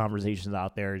our conversations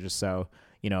out there just so,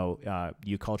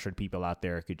 you cultured people out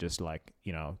there could just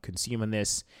consume on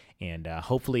this, and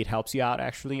hopefully it helps you out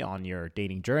actually on your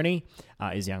dating journey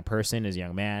as a young person, as a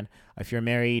young man. If you're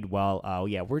married,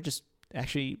 we're just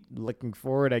actually looking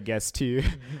forward, I guess, to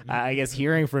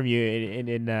hearing from you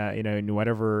in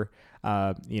whatever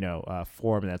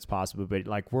form that's possible.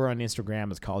 But we're on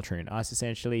Instagram as Culture and Us,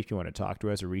 essentially. If you want to talk to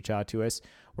us or reach out to us,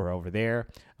 we're over there.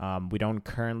 We don't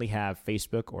currently have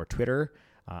Facebook or Twitter.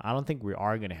 I don't think we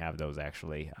are going to have those,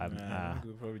 actually. I think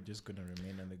we're probably just going to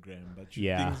remain on the gram. But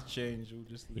things change, we'll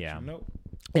just let you know.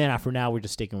 And for now, we're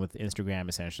just sticking with Instagram,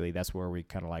 essentially. That's where we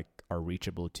kind of are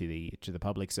reachable to the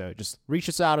public. So just reach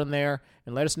us out on there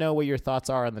and let us know what your thoughts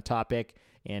are on the topic,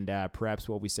 and perhaps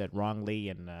what we said wrongly,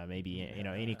 and maybe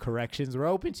any corrections. We're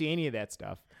open to any of that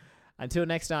stuff. Until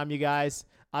next time, you guys,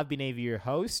 I've been Avi, your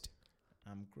host.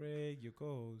 I'm Greg, your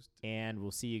co-host. And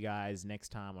we'll see you guys next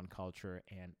time on Culture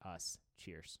and Us.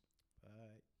 Cheers.